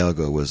 Maribel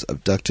Hidalgo was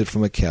abducted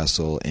from a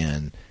castle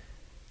and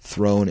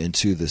thrown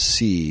into the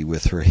sea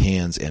with her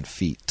hands and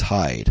feet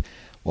tied.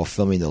 While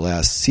filming the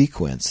last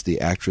sequence, the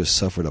actress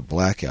suffered a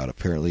blackout,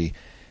 apparently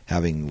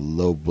having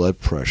low blood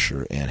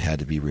pressure, and had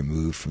to be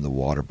removed from the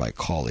water by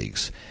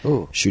colleagues.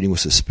 Ooh. Shooting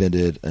was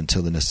suspended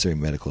until the necessary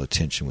medical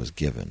attention was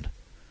given.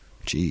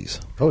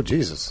 Jeez. Oh,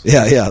 Jesus.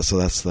 Yeah. So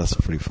that's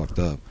pretty fucked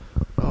up.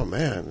 Oh,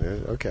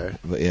 man. Okay.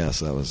 But yeah,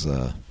 so that was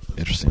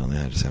interesting on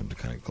that. I just happened to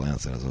kind of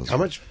glance at it. As I was How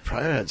much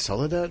prior had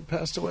Soledad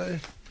passed away?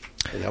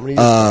 Like how many years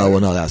prior? well,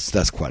 no,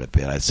 that's quite a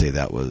bit. I'd say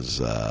that was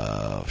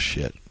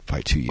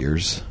probably 2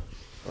 years.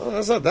 Oh,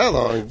 that's not that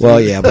long. Well,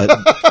 yeah, but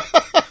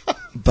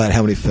but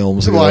how many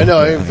films ago? Well, I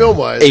know,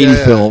 film-wise. 80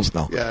 yeah. films.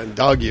 No. Yeah, and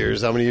dog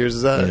years. How many years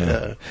is that?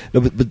 Yeah.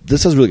 No, but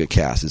this has a really good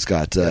cast. It's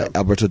got Yeah.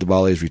 Alberto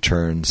Dabales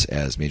returns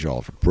as Major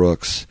Oliver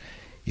Brooks.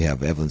 You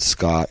have Evelyn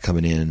Scott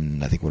coming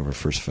in, I think one of her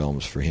first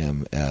films for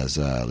him, as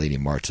Lady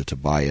Marta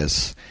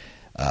Tobias.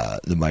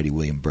 The mighty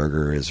William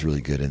Berger is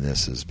really good in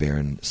this as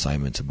Baron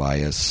Simon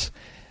Tobias.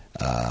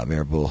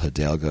 Maribel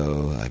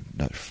Hidalgo, I'm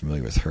not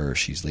familiar with her.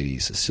 She's Lady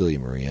Cecilia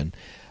Marian.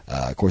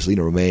 Of course,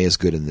 Lena Romay is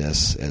good in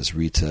this as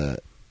Rita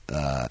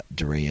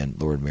Dorian,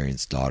 Lord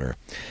Marion's daughter.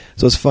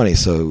 So it's funny.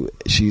 So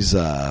she's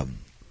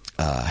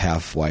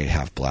half white,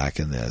 half black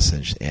in this,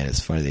 and it's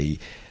funny.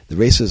 The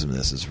racism in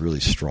this is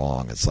really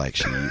strong. It's like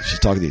she's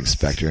talking to the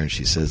inspector, and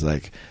she says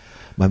like,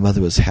 "My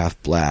mother was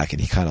half black," and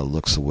he kind of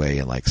looks away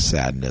in like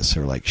sadness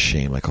or like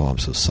shame, like, "Oh, I'm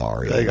so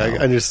sorry." Like, I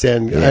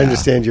understand. Yeah. I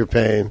understand your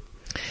pain.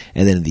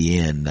 And then in the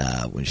end,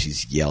 when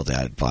she's yelled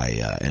at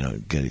by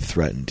getting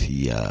threatened,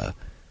 he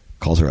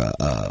calls her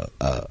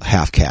a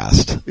half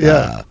caste.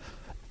 Yeah.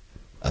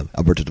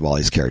 Alberto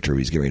Duvali's character,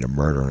 he's getting ready to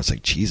murder, and it's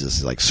like Jesus.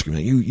 He's like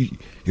screaming,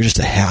 "You're just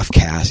a half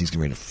caste." He's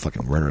getting ready to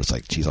fucking murder. It's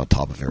like, geez, on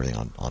top of everything,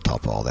 on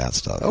top of all that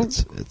stuff. Oh,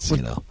 it's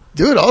you know.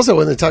 Dude, also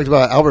when they talked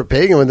about Albert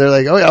Pagan, when they're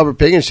like, "Oh, Albert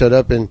Pagan showed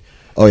up and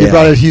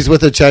he's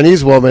with a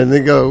Chinese woman," and they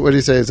go, "What do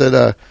you say?" He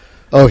said,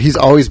 "Oh, he's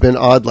always been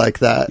odd like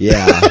that."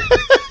 Yeah,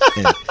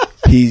 and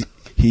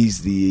he's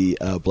the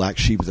black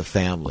sheep of the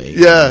family.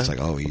 Yeah, and it's like,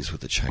 oh, he's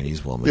with the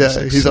Chinese woman. Yeah,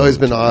 like, he's always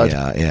been odd.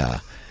 Yeah.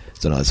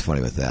 So no, it's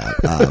funny with that.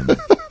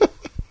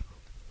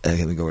 Let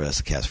me go over the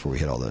rest of the cast before we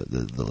hit all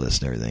the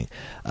list and everything.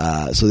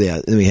 So yeah,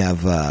 then we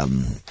have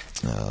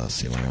let's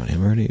see, am I on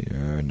him already?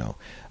 No.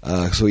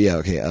 So yeah,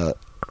 okay.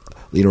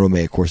 Lena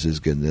Romay, of course, is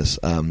good in this.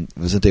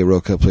 Vicente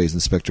Roca plays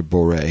Inspector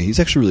Bore. He's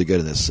actually really good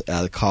in this.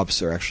 The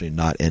cops are actually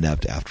not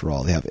inept after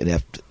all. They have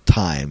inept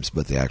times,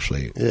 but they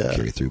actually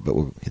carry through. But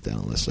we'll hit that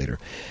on the list later.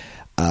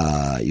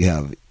 You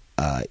have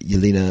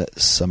Yelena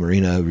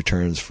Samarina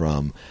returns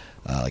from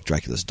like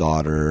Dracula's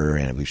Daughter,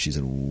 and I believe she's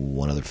in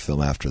one other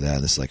film after that.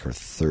 And this is like her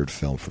third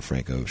film for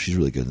Franco. She's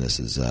really good in this.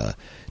 Is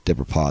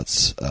Deborah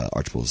Potts,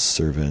 Archibald's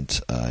servant.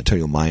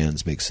 Antonio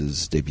Mayans makes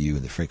his debut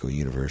in the Franco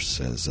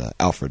universe as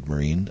Alfred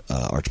Marine,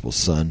 Archibald's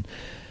son.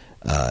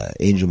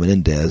 Angel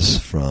Menendez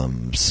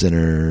from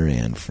Sinner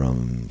and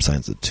from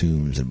Signs of the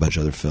Tombs and a bunch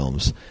of other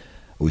films.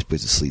 Always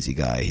plays a sleazy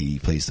guy. He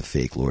plays the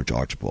fake Lord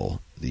Archibald,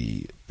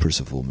 the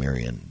Percival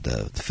Marion,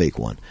 the fake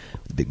one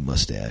with the big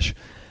mustache.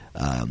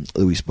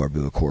 Luis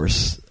Barbu, of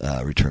course,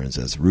 returns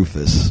as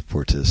Rufus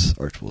Portis,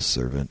 Archibald's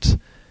servant,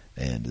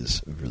 and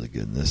is really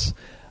good in this.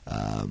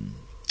 And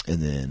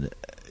then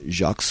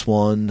Jacques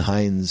Swan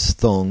Hines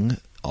Thong,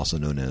 also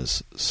known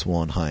as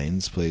Swan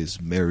Hines, plays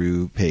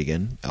Meru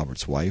Pagan,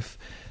 Albert's wife.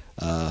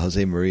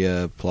 Jose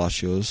Maria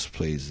Palacios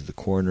plays the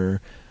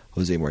coroner.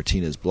 Jose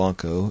Martinez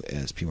Blanco,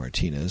 as P.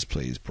 Martinez,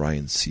 plays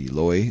Brian C.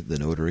 Loy, the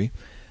notary.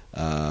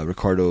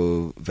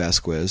 Ricardo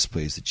Vasquez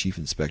plays the chief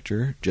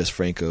inspector. Jess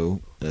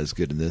Franco is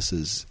good in this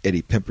as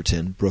Eddie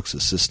Pemberton, Brooks'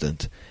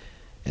 assistant.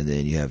 And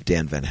then you have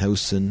Dan Van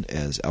Housen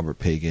as Albert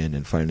Pagan.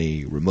 And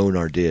finally, Ramon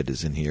Ardid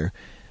is in here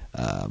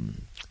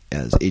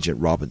as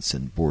Agent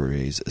Robinson,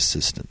 Bore's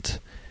assistant.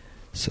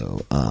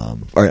 So, all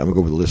right, I'm going to go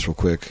over the list real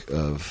quick.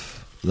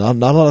 Of not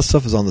a lot of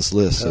stuff is on this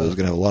list, so there's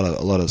going to have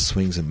a lot of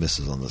swings and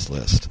misses on this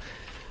list.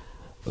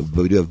 But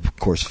we do have, of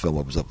course, film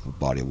opens up a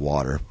body of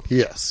water.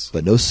 Yes.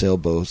 But no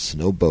sailboats,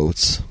 no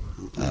boats.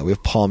 We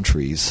have palm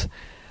trees.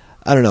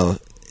 I don't know.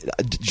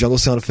 Jungle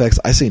sound effects,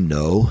 I say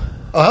no.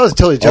 Oh, I was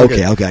totally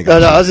joking. Okay, I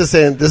got No, I was just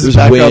saying this is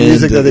background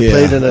music that they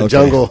played in a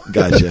jungle.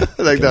 Gotcha.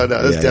 Like, no,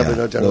 there's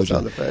definitely no jungle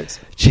sound effects.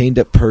 Chained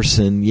up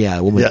person,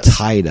 a woman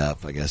tied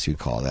up, I guess you'd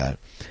call that.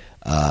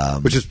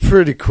 Which is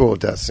pretty cool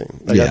death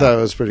scene. I thought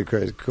it was pretty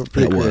crazy,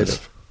 pretty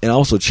creative. And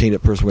also chained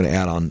up person, we're going to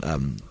add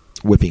on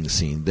whipping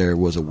scene. There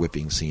was a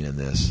whipping scene in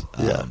this,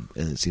 and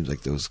it seems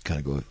like those kind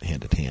of go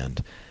hand in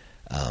hand.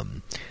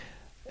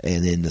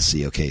 And then let's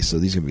see. Okay, so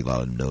these are gonna be a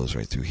lot of no's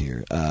right through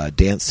here.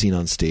 Dance scene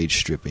on stage,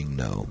 stripping,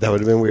 no. That would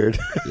have been weird.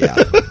 Yeah,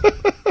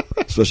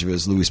 especially if it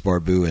was Luis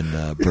Barbu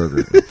and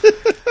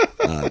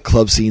Berger.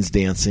 Club scenes,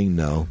 dancing,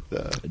 no.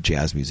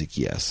 Jazz music,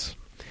 yes.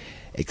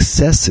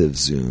 Excessive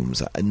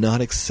zooms,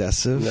 not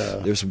excessive. No.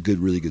 There's some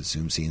really good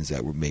zoom scenes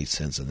that made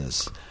sense in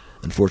this.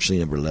 Unfortunately,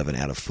 number 11,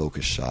 out of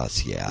focus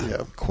shots,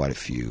 quite a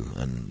few.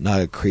 And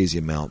not a crazy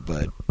amount,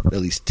 but at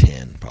least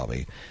 10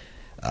 probably.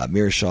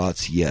 Mirror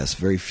shots, yes,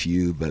 very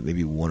few, but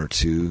maybe one or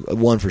two.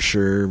 One for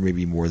sure,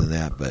 maybe more than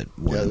that, but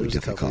one that we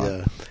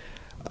definitely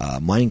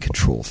caught. Mind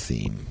control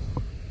theme.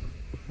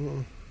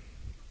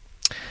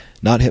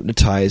 Not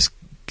hypnotize,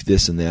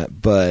 this and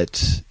that,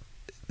 but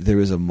there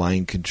is a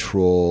mind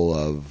control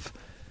of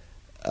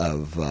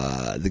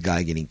the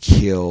guy getting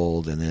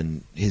killed and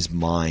then his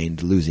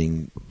mind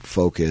losing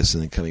focus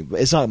and then coming.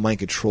 It's not mind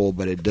control,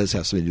 but it does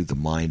have something to do with the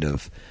mind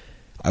of,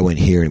 I went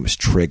here and it was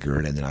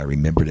triggered and then I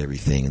remembered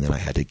everything and then I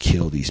had to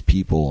kill these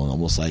people and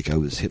almost like I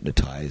was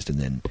hypnotized and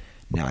then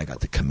now I got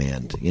the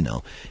command,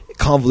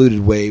 convoluted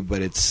way,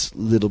 but it's a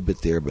little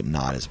bit there, but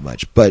not as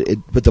much. But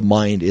the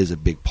mind is a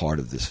big part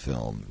of this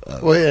film.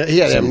 He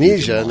had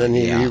amnesia, and then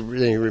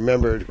he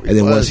remembered. And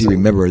then once he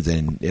remembered,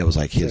 then it was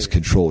like his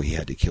control. He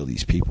had to kill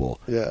these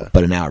people. Yeah.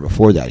 But an hour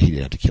before that, he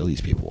didn't have to kill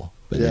these people.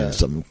 But then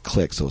something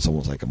clicked, so it's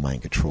almost like a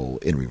mind control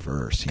in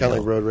reverse. Kind of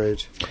like Road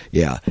Rage.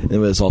 Yeah. And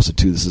then there's also,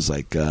 too, this is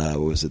like, what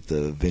was it,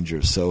 The Avenger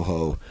of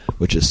Soho,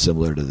 which is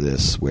similar to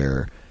this,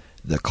 where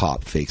the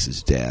cop fakes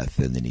his death,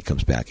 and then he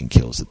comes back and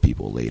kills the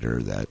people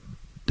later that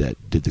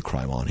did the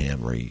crime on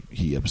him, or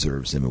he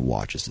observes them and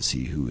watches to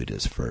see who it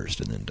is first,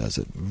 and then does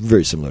it.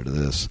 Very similar to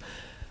this.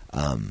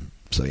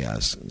 So yeah,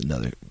 it's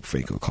another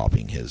Franco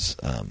copying his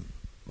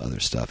other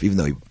stuff, even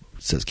though he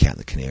says Cat and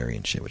the Canary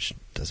and shit, which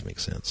doesn't make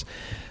sense.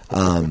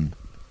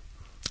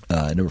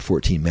 Number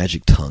 14,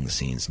 Magic Tongue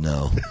scenes.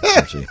 No,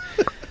 actually,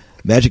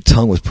 Magic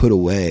Tongue was put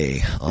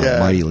away on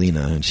Mighty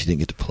Lena, and she didn't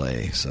get to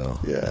play. So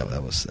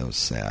that was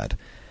sad.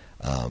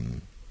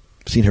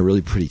 Seen her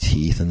really pretty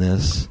teeth in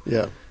this.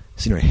 Yeah.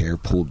 Seen her hair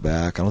pulled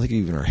back. I don't think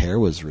even her hair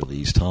was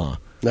released, huh?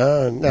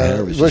 No.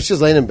 When she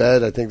was laying in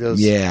bed, I think that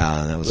was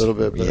that was a little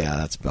bit. But, yeah,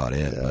 that's about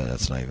it. But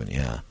that's not even.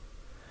 Yeah.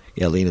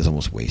 Lena's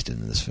almost wasted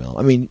in this film.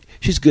 I mean,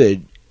 she's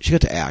good. She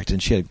got to act,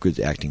 and she had good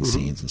acting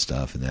scenes and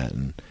stuff, and that.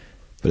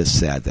 But it's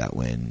sad that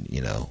when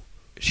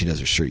she does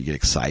her shirt, you get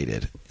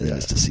excited, and then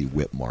it's to see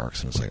whip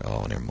marks, and it's like,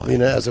 oh, never mind.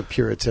 Lena as a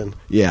Puritan.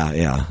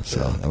 Yeah. So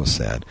that was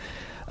sad.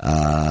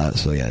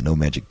 No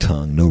Magic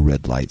Tongue, no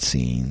red light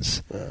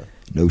scenes,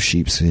 no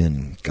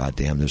sheepskin.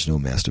 Goddamn, there's no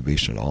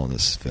masturbation at all in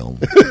this film.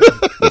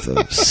 With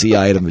a C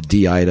item, a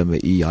D item,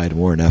 an E item,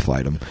 or an F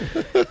item.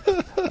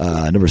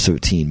 Number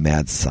 17,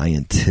 Mad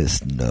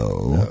Scientist,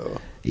 no.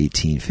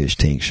 18, Fish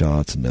Tank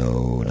Shots,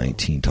 no.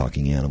 19,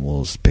 Talking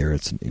Animals,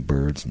 Parrots and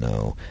Birds,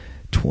 no.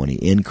 20,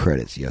 end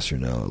credits, yes or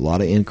no. A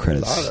lot of end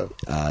credits.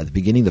 At the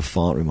beginning, the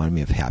font reminded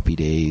me of Happy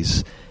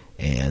Days,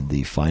 and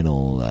the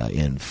final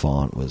end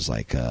font was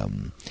like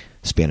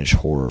Spanish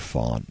horror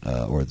font,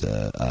 or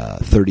the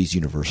 30s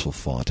Universal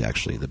font,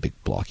 actually, the big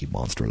blocky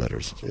monster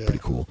letters. Pretty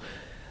cool.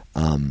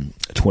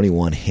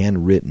 21,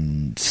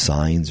 handwritten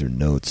signs or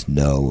notes,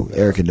 no.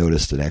 Erica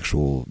noticed an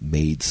actual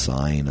made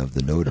sign of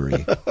the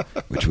notary,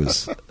 which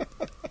was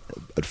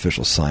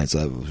official sign, so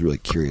I was really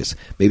curious.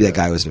 Maybe that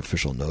guy was an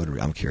official notary.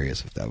 I'm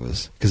curious if that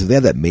was, because if they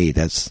had that made,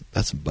 that's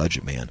some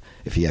budget, man.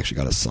 If he actually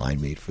got a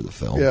sign made for the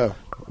film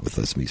with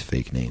somebody's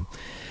fake name.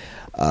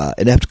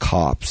 Inept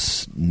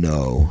cops,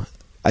 no.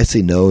 I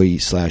say no /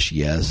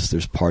 yes.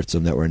 There's parts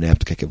of them that were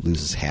inept. I kept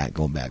losing his hat,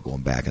 going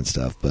back and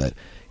stuff, but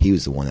he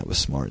was the one that was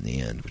smart in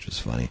the end, which was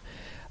funny.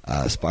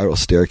 Spiral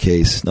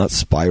staircase, not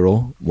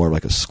spiral, more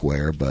like a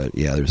square, but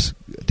yeah, there's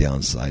a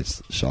downside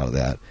shot of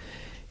that.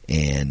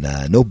 And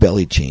no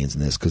belly chains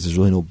in this, because there's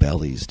really no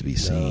bellies to be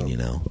seen,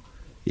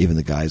 Even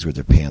the guys with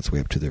their pants way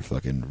up to their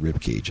fucking rib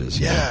cages.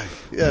 Yeah.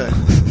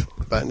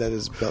 Button at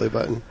his belly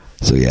button.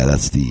 So yeah,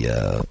 that's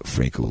the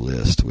Franco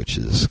list, which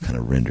is kind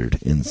of rendered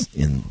in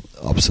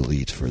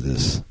obsolete for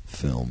this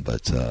film.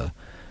 But I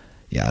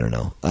don't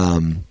know.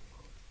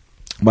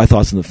 My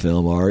thoughts on the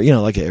film are,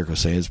 like Eric was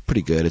saying, it's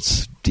pretty good.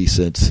 It's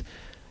decent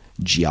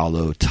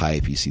giallo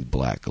type. You see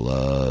black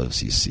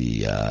gloves. You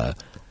see.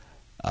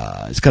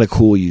 It's kind of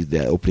cool.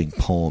 That opening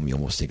poem, you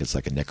almost think it's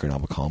like a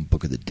Necronomicon,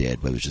 Book of the Dead,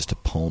 but it was just a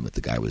poem that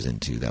the guy was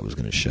into that was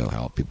going to show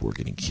how people were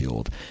getting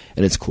killed.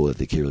 And it's cool that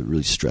they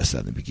really stress that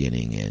in the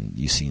beginning, and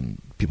you've seen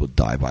people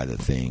die by the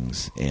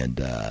things. And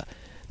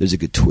there's a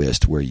good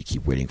twist where you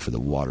keep waiting for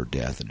the water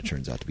death, and it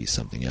turns out to be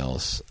something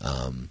else.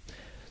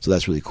 So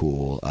that's really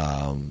cool.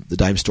 The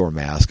Dime Store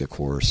mask, of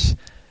course,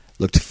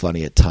 looked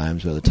funny at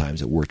times, but other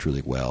times it worked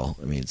really well.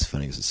 I mean, it's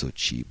funny because it's so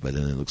cheap, but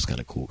then it looks kind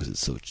of cool because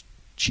it's so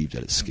cheap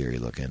that it's scary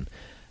looking.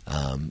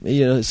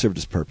 It served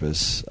its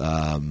purpose.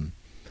 You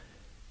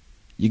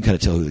can kind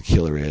of tell who the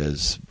killer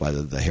is by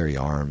the hairy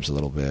arms a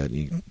little bit.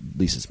 At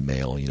least it's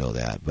male, you know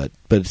that. But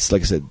it's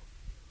like I said,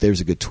 there's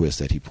a good twist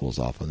that he pulls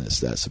off on this.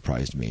 That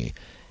surprised me.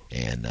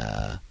 And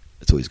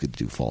it's always good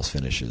to do false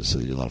finishes. So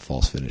they did a lot of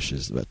false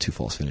finishes, about 2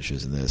 false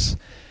finishes in this.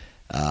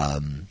 I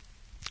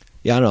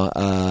don't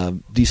know.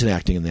 Decent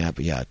acting in that,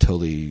 but yeah,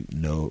 totally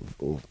no,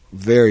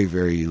 very,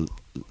 very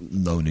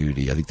low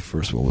nudity. I think the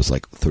first one was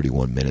like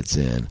 31 minutes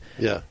in.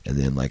 Yeah. And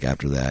then like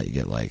after that, you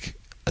get like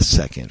a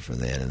second from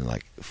then and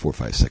like 4 or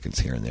 5 seconds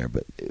here and there.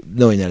 But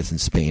knowing that it's in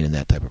Spain and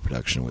that type of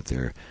production with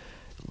their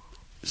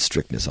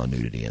strictness on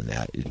nudity and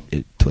that,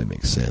 it totally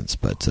makes sense.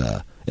 But,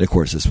 and of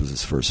course, this was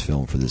his first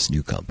film for this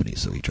new company,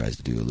 so he tries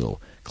to do a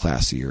little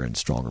classier and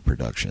stronger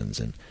productions,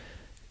 and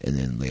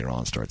then later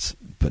on starts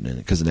putting in,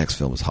 because the next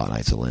film is Hot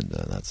Nights of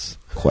Linda, and that's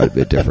quite a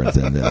bit different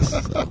than this.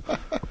 So,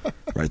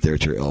 right there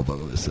at your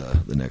elbow is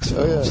the next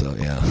film.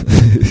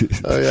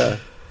 Oh, yeah.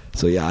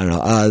 So yeah, I don't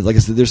know. Like I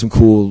said, there's some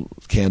cool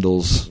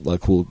candles. A lot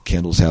of cool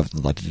candles have a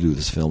lot to do with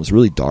this film. It's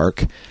really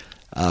dark.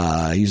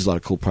 He used a lot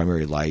of cool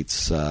primary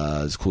lights.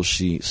 It's cool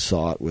she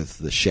saw it with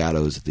the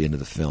shadows at the end of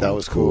the film. That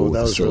was cool.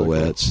 That was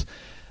silhouettes.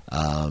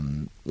 Really cool.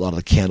 A lot of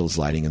the candles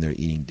lighting, and they're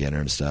eating dinner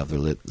and stuff.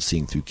 They're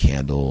seeing through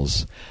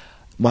candles.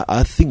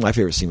 I think my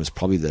favorite scene was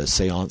probably the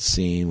seance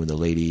scene when the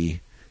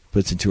lady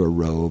puts into a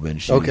robe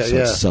and she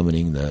starts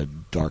summoning the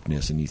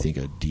darkness, and you think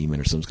a demon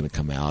or something's going to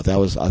come out. I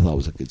thought it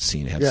was a good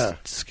scene. It had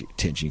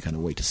tension. You kind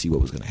of wait to see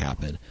what was going to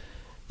happen.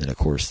 Then, of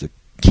course, the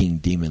king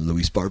demon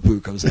Luis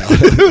Barbu comes out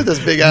with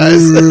those big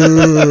eyes.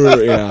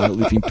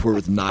 Leaping forward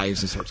with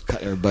knives and starts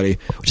cutting everybody,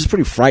 which is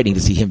pretty frightening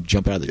to see him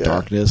jump out of the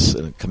darkness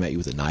and come at you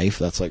with a knife.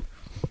 That's like,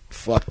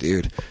 fuck,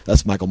 dude.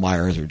 That's Michael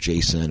Myers or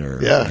Jason or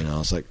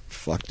it's like,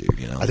 fuck,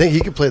 dude. I think he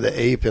could play the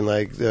ape in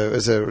like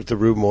the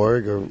Rue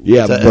Morgue or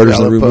Murders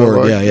in the Rue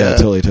Morgue. Yeah,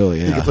 totally.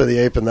 Yeah. He could play the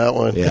ape in that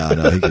one. Yeah,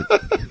 no, he could.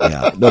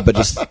 No, but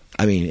just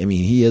I mean,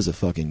 he is a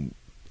fucking,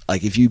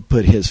 like, if you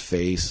put his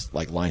face,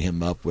 like, line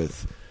him up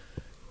with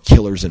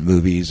killers in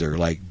movies or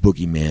like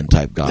boogeyman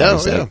type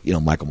guys. Yeah, yeah. Like, you know,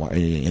 Michael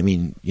Myers. I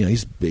mean, you know,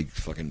 he's a big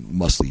fucking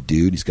muscly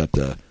dude. He's got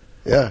the.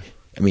 Yeah.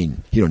 I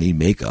mean, you don't need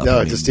makeup. No,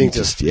 I mean,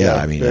 distinctive.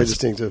 I mean, very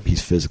distinctive.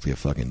 He's physically a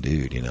fucking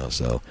dude, you know.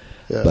 So,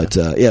 Yeah. but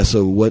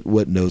so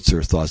what notes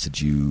or thoughts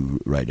did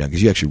you write down?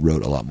 Because you actually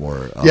wrote a lot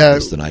more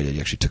this than I did.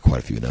 You actually took quite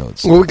a few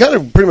notes. Well, we kind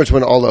of pretty much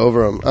went all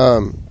over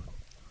them.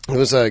 It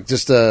was like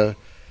just I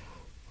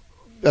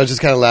was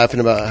just kind of laughing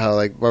about how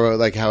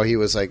how he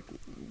was like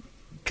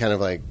kind of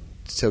like,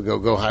 so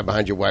go hide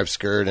behind your wife's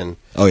skirt, and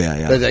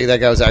that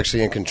guy was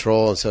actually in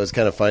control, and so it's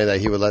kind of funny that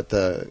he would let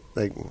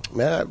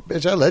man,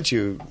 bitch, I let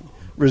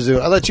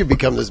you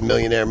become this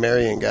millionaire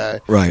marrying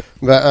guy, right?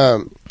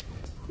 But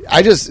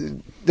I just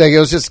it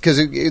was just because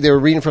they were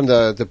reading from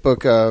the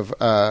book of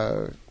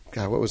God,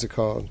 what was it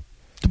called?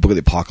 The Book of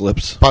the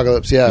Apocalypse.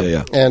 Apocalypse,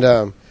 yeah.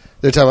 And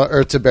they're talking about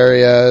earth to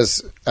bury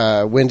us,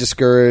 wind to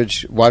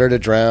scourge, water to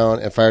drown,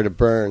 and fire to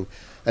burn.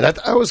 And I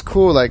thought that was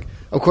cool. Like,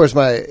 of course,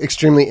 my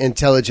extremely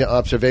intelligent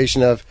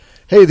observation of,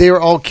 hey, they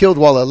were all killed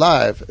while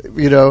alive.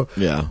 You know,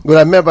 yeah. What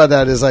I meant by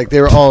that is like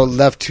they were all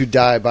left to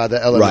die by the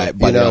element. Right,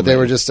 by you the know, element. they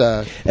were just.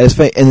 And it's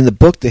funny. And in the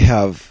book, they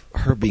have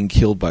her being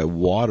killed by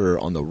water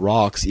on the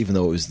rocks, even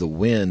though it was the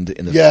wind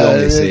in the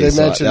film. They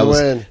mentioned the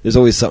wind. There's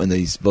always something in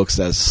these books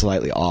that's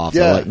slightly off.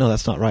 Yeah. They're like, no,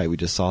 that's not right. We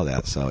just saw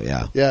that. So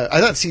yeah. Yeah, I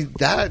thought. See,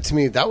 that to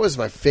me, that was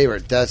my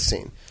favorite death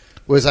scene.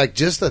 Was like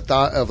just the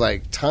thought of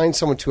like tying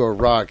someone to a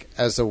rock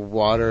as the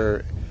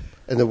water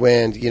and the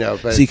wind. You know,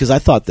 but see, because I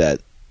thought that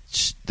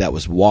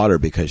was water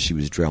because she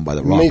was drowned by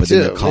the rock, but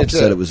then the cop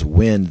said it was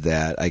wind.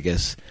 That I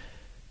guess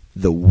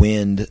the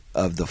wind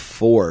of the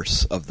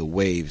force of the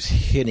waves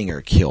hitting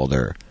her killed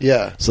her.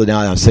 Yeah. So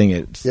now I'm saying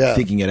it,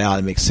 thinking it out,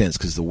 it makes sense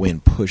because the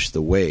wind pushed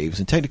the waves,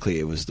 and technically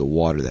it was the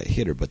water that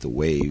hit her, but the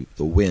wind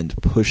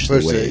pushed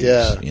the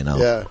waves. You know.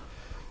 Yeah.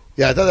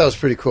 Yeah, I thought that was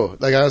pretty cool.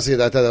 Like honestly, I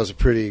thought that was a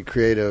pretty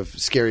creative,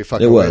 scary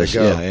fucking way to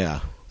go.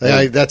 Yeah.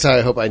 Like, that's how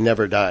I hope I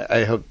never die.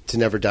 I hope to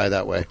never die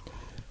that way.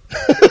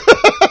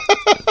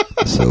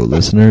 So,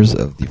 listeners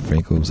of the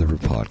Franco Observer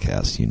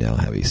podcast, you now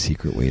have a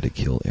secret way to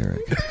kill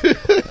Eric.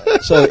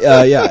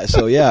 That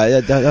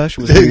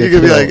actually was. You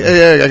could be like, "Hey,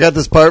 Eric, I got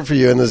this part for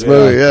you in this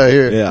movie." Yeah,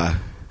 here. Yeah,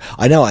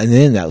 I know. And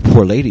then that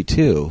poor lady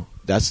too.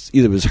 That's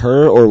either was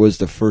her or was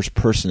the first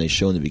person they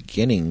show in the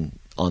beginning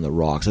on the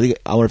rocks. I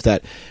wonder if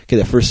that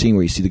first scene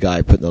where you see the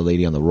guy putting the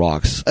lady on the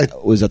rocks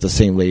was that the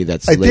same lady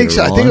that's I later think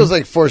so. on? I think it was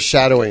like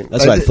foreshadowing.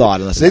 That's what I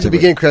thought. I think the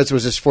beginning credits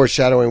was just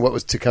foreshadowing what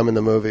was to come in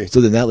the movie.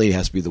 So then that lady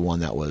has to be the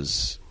one that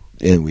was.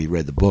 And we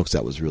read the books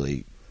that was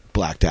really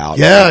blacked out.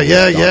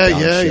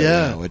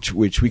 Yeah. Which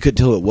we couldn't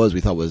tell it was.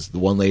 We thought it was the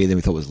one lady, then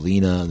we thought it was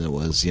Lena, and then it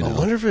was, you know. I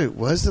wonder if it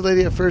was the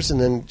lady at first,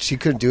 and then she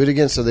couldn't do it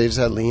again, so they just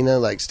had Lena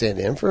like stand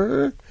in for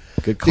her.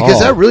 Good call.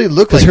 Because that really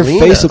looked like her Lena.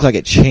 face looked like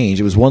it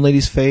changed. It was one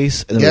lady's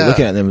face, and then we were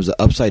looking at it, and then it was an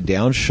upside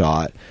down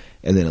shot,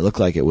 and then it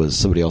looked like it was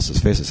somebody else's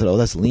face. I said, "Oh,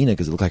 that's Lena,"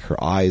 because it looked like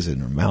her eyes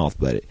and her mouth,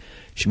 but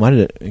she might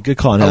have. Good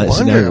call. Now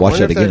watch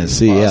that again and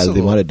see. Possible. Yeah,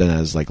 they might have done it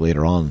as like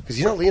later on.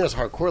 Because Lena's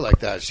hardcore like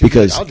that.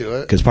 Because I'll do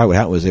it. Because probably what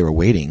happened was they were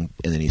waiting,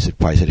 and then he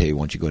probably said, "Hey, why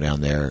don't you go down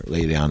there,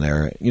 lay down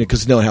there?" You know,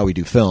 because knowing how we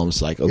do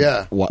films, like,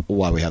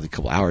 why we have a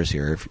couple hours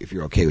here? If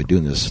you're okay with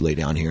doing this, lay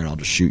down here, and I'll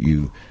just shoot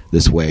you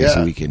this way,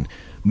 so we can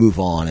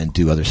move on and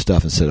do other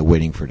stuff instead of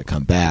waiting for it to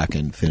come back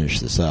and finish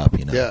this up.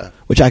 You know,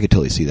 which I could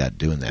totally see that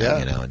doing that.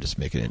 You know, and just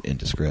making it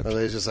into script. Well,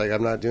 they're just like,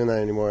 I'm not doing that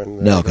anymore.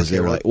 And no, because they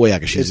were like,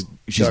 because she's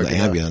in the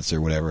ambulance or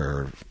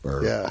whatever,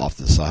 or off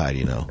to the side,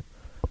 you know.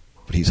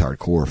 But he's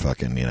hardcore,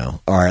 fucking, you know.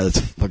 All right,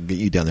 let's fucking get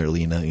you down there,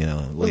 Lena. You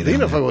know,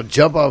 Lena fucking will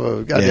jump off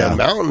of goddamn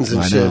mountains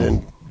and shit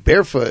and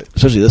barefoot.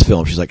 Especially this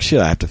film, she's like, shit,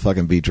 I have to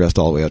fucking be dressed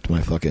all the way up to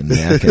my fucking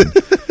neck and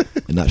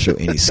not show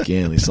any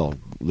skin. At least I'll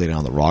lay down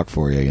on the rock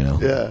for you, you know.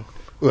 Yeah.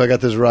 Ooh, I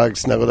got this rock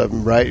snuggled up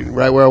right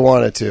where I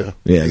want it to.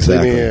 Yeah,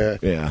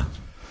 exactly. Yeah.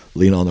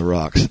 Lean on the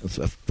rocks. That's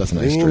a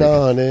nice trick. Lean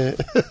on it.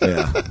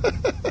 Yeah.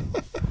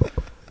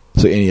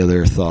 So, any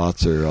other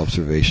thoughts or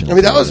observations? I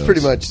mean, that was just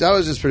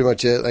pretty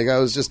much it. Like, I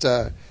was just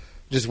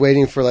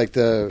waiting for like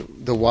the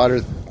water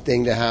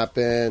thing to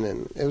happen,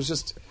 and it was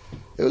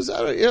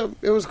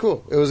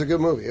cool. It was a good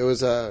movie. It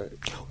was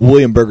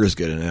William Berger's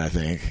good in it, I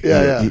think.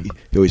 Yeah, He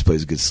always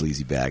plays a good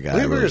sleazy bad guy.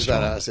 William Berger's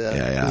badass.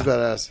 Yeah, he's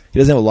badass. He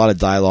doesn't have a lot of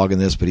dialogue in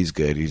this, but he's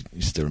good. He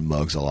still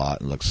mugs a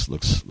lot and looks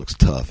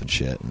tough and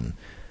shit. And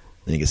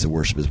then he gets to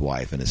worship his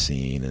wife in a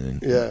scene,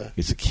 and then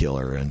gets to kill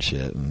her and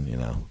shit, and you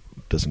know,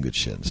 does some good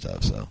shit and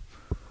stuff. So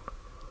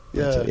I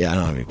don't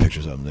have any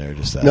pictures of him there.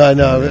 Just that. No, I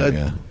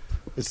know.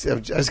 I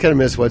just kind of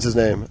miss what's his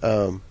name.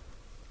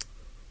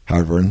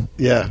 Howard Vernon?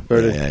 Yeah,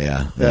 Vernon.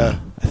 Yeah.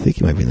 I think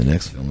he might be in the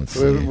next film.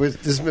 Was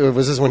this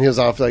when he was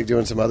off like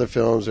doing some other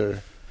films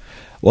or?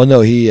 Well, no,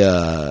 he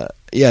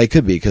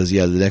could be because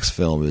the next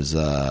film is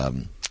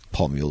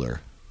Paul Mueller.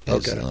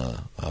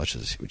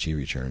 Which he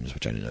returns,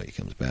 which I didn't know he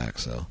comes back.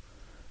 So,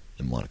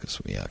 and Monica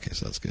Sweet. Yeah, okay,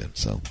 so that's good.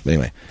 So, but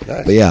anyway,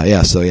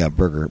 nice. But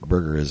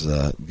Berger is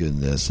good in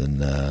this,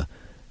 and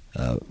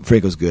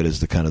Franco's good as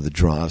the kind of the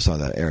drunk. I saw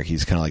that Eric.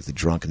 He's kind of like the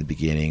drunk in the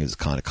beginning. It's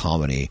kind of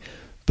comedy.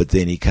 But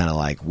then he kind of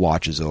like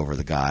watches over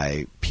the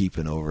guy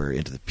peeping over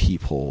into the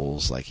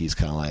peepholes. Like he's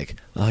kind of like,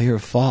 oh, you're a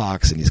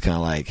fox. And he's kind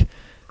of like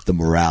the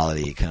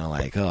morality, kind of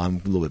like, oh, I'm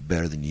a little bit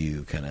better than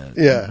you, kind of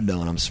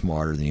knowing I'm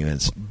smarter than you.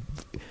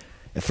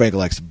 And Franco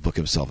likes to book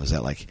himself as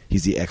that, like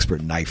he's the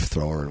expert knife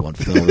thrower in one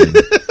film. And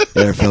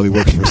another film, he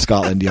works for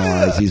Scotland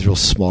Yard. He's real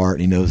smart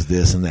and he knows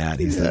this and that.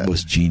 He's the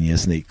most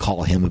genius, and they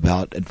call him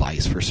about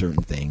advice for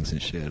certain things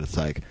and shit. It's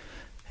like,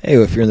 hey,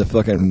 if you're in the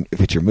fucking,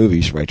 if it's your movie,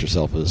 you should write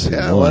yourself as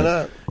why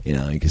not? You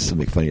know, you can still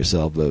make fun of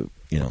yourself, but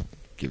you know,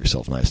 give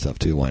yourself nice stuff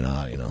too. Why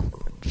not? You know,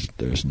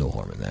 there's no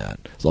harm in that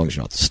as long as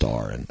you're not the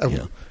star and you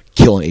know,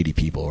 killing 80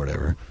 people or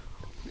whatever.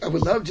 I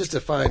would love just to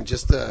find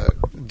just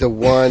the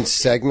one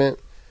segment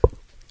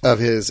of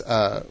his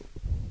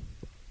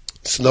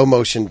slow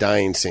motion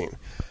dying scene.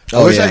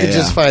 I wish I could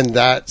just find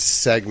that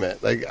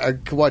segment. Like I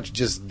could watch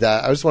just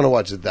that. I just want to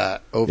watch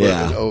that over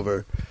and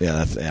over.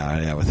 Yeah, that's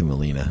with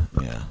Melina.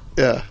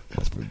 Yeah,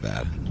 that's pretty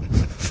bad.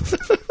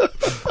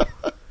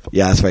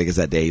 Yeah, that's right. Because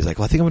that day he's like,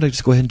 well, I think I'm going to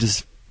just go ahead and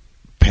just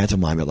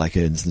pantomime it like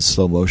it's in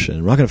slow motion.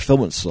 I'm not going to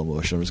film it in slow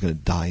motion. I'm just going to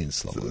die in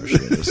slow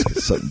motion. Just get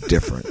something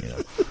different, you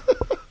know.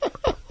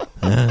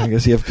 I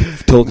guess you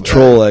have total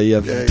control. You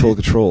have total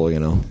control, you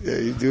know. Yeah,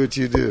 you do what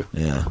you do.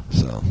 Yeah,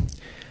 so.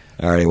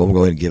 All right, well, we'll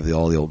go ahead and give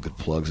all the old good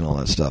plugs and all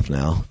that stuff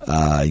now.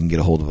 You can get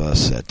a hold of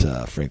us at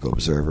Franco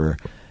Observer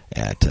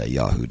at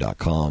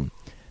yahoo.com.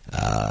 Go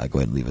ahead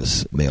and leave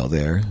us mail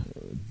there.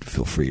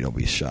 Feel free. Don't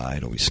be shy.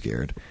 Don't be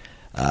scared.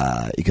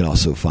 You can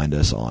also find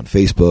us on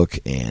Facebook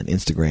and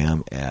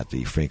Instagram at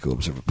the Franco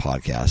Observer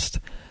Podcast.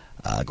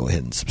 Go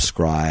ahead and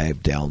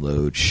subscribe,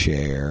 download,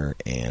 share,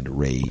 and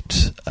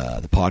rate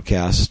the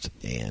podcast,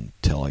 and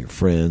tell all your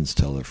friends,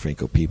 tell other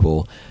Franco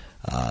people.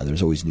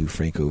 There's always new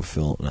Franco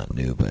film, not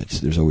new, but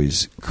there's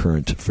always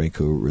current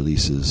Franco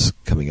releases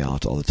coming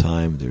out all the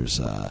time. There's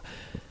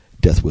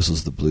Death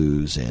Whistles the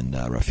Blues and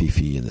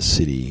Rafifi in the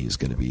City is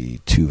going to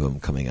be two of them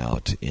coming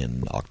out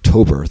in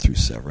October through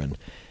Severin.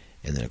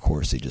 And then, of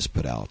course, they just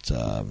put out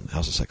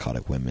House of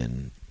Psychotic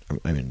Women.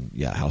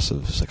 House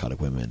of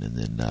Psychotic Women, and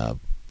then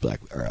Black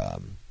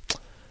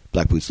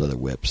Boots Leather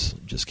Whips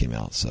just came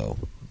out. So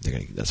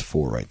that's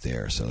 4 right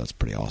there. So that's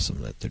pretty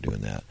awesome that they're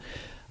doing that.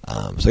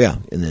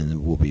 And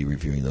then we'll be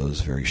reviewing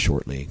those very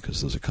shortly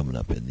because those are coming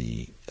up in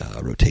the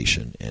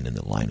rotation and in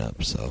the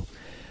lineup. So,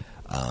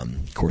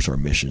 of course, our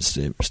mission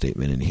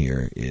statement in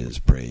here is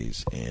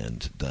praise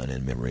and done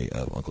in memory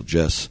of Uncle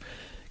Jess,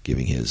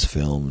 giving his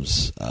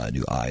films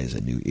new eyes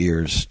and new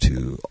ears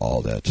to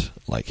all that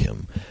like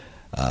him.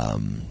 I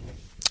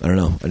don't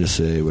know. I just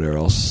say whatever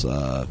else.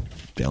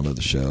 Download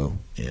the show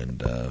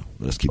and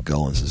let's keep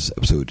going. This is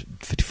episode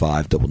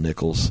 55, Double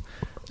Nickels.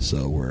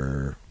 So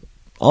we're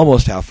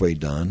almost halfway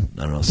done.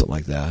 I don't know, something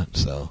like that.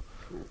 So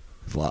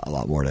there's a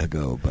lot more to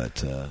go.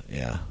 But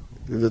yeah.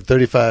 The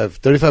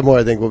 35 more,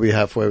 I think, we'll be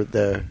halfway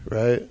there,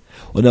 right?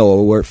 Well,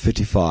 no, we're at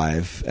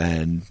 55,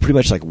 and pretty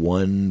much like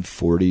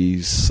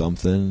 140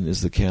 something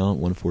is the count.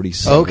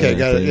 147. Okay,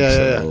 got it.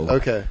 Yeah.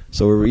 Okay.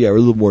 So we're a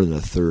little more than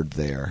a third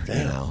there. Damn,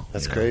 you know,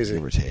 that's crazy.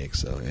 Give or take.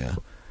 So yeah,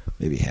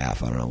 maybe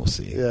half. I don't know. We'll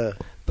see. Yeah.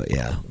 But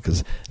yeah,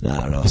 because I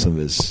don't know. Some of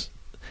his,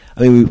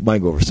 I mean, we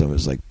might go over some of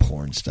his like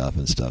porn stuff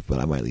and stuff, but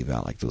I might leave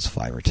out like those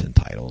 5 or 10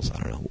 titles.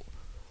 I don't know.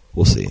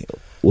 We'll see.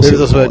 Maybe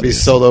those might be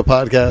solo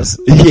podcasts.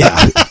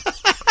 Yeah.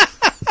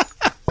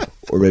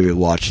 Or maybe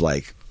watch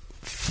like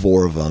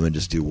 4 of them and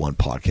just do one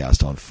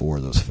podcast on 4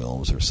 of those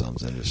films or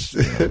something. Just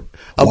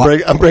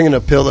I'm bringing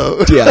a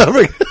pillow. Yeah.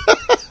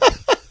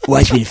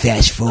 Watch me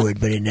fast forward,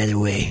 but another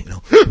way.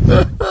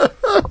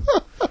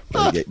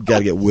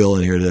 Gotta get Will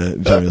in here to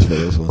join us for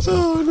this one. So.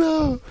 Oh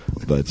no!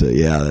 But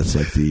yeah, that's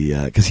like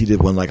the because he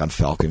did one like on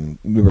Falcon.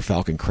 Remember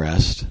Falcon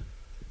Crest?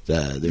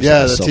 The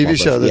TV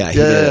show. He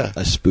did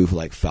a spoof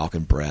like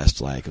Falcon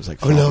Breast. Like it was like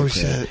Falcon Crest.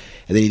 Shit!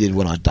 And then he did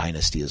one on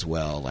Dynasty as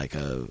well, like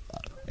a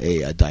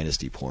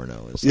Dynasty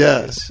porno.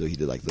 So he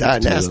did like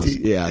those,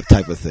 Dynasty,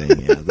 type of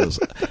thing. Yeah, those.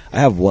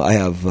 I have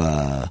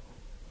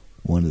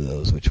one of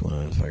those. Which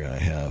one? If I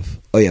have.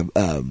 Oh yeah,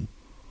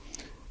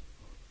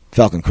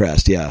 Falcon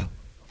Crest. Yeah.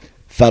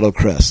 Fatal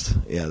Crest,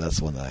 yeah, that's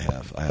the one that I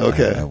have. I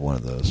have one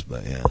of those,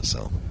 but yeah.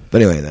 So,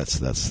 but anyway, that's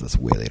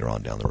way later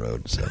on down the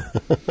road. So,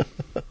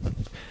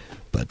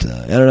 but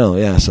I don't know.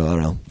 Yeah, so I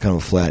don't know. Kind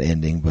of a flat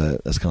ending,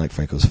 but that's kind of like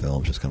Franco's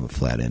films, just kind of a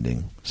flat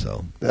ending.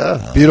 So,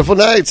 beautiful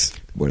nights.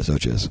 Buenas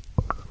noches.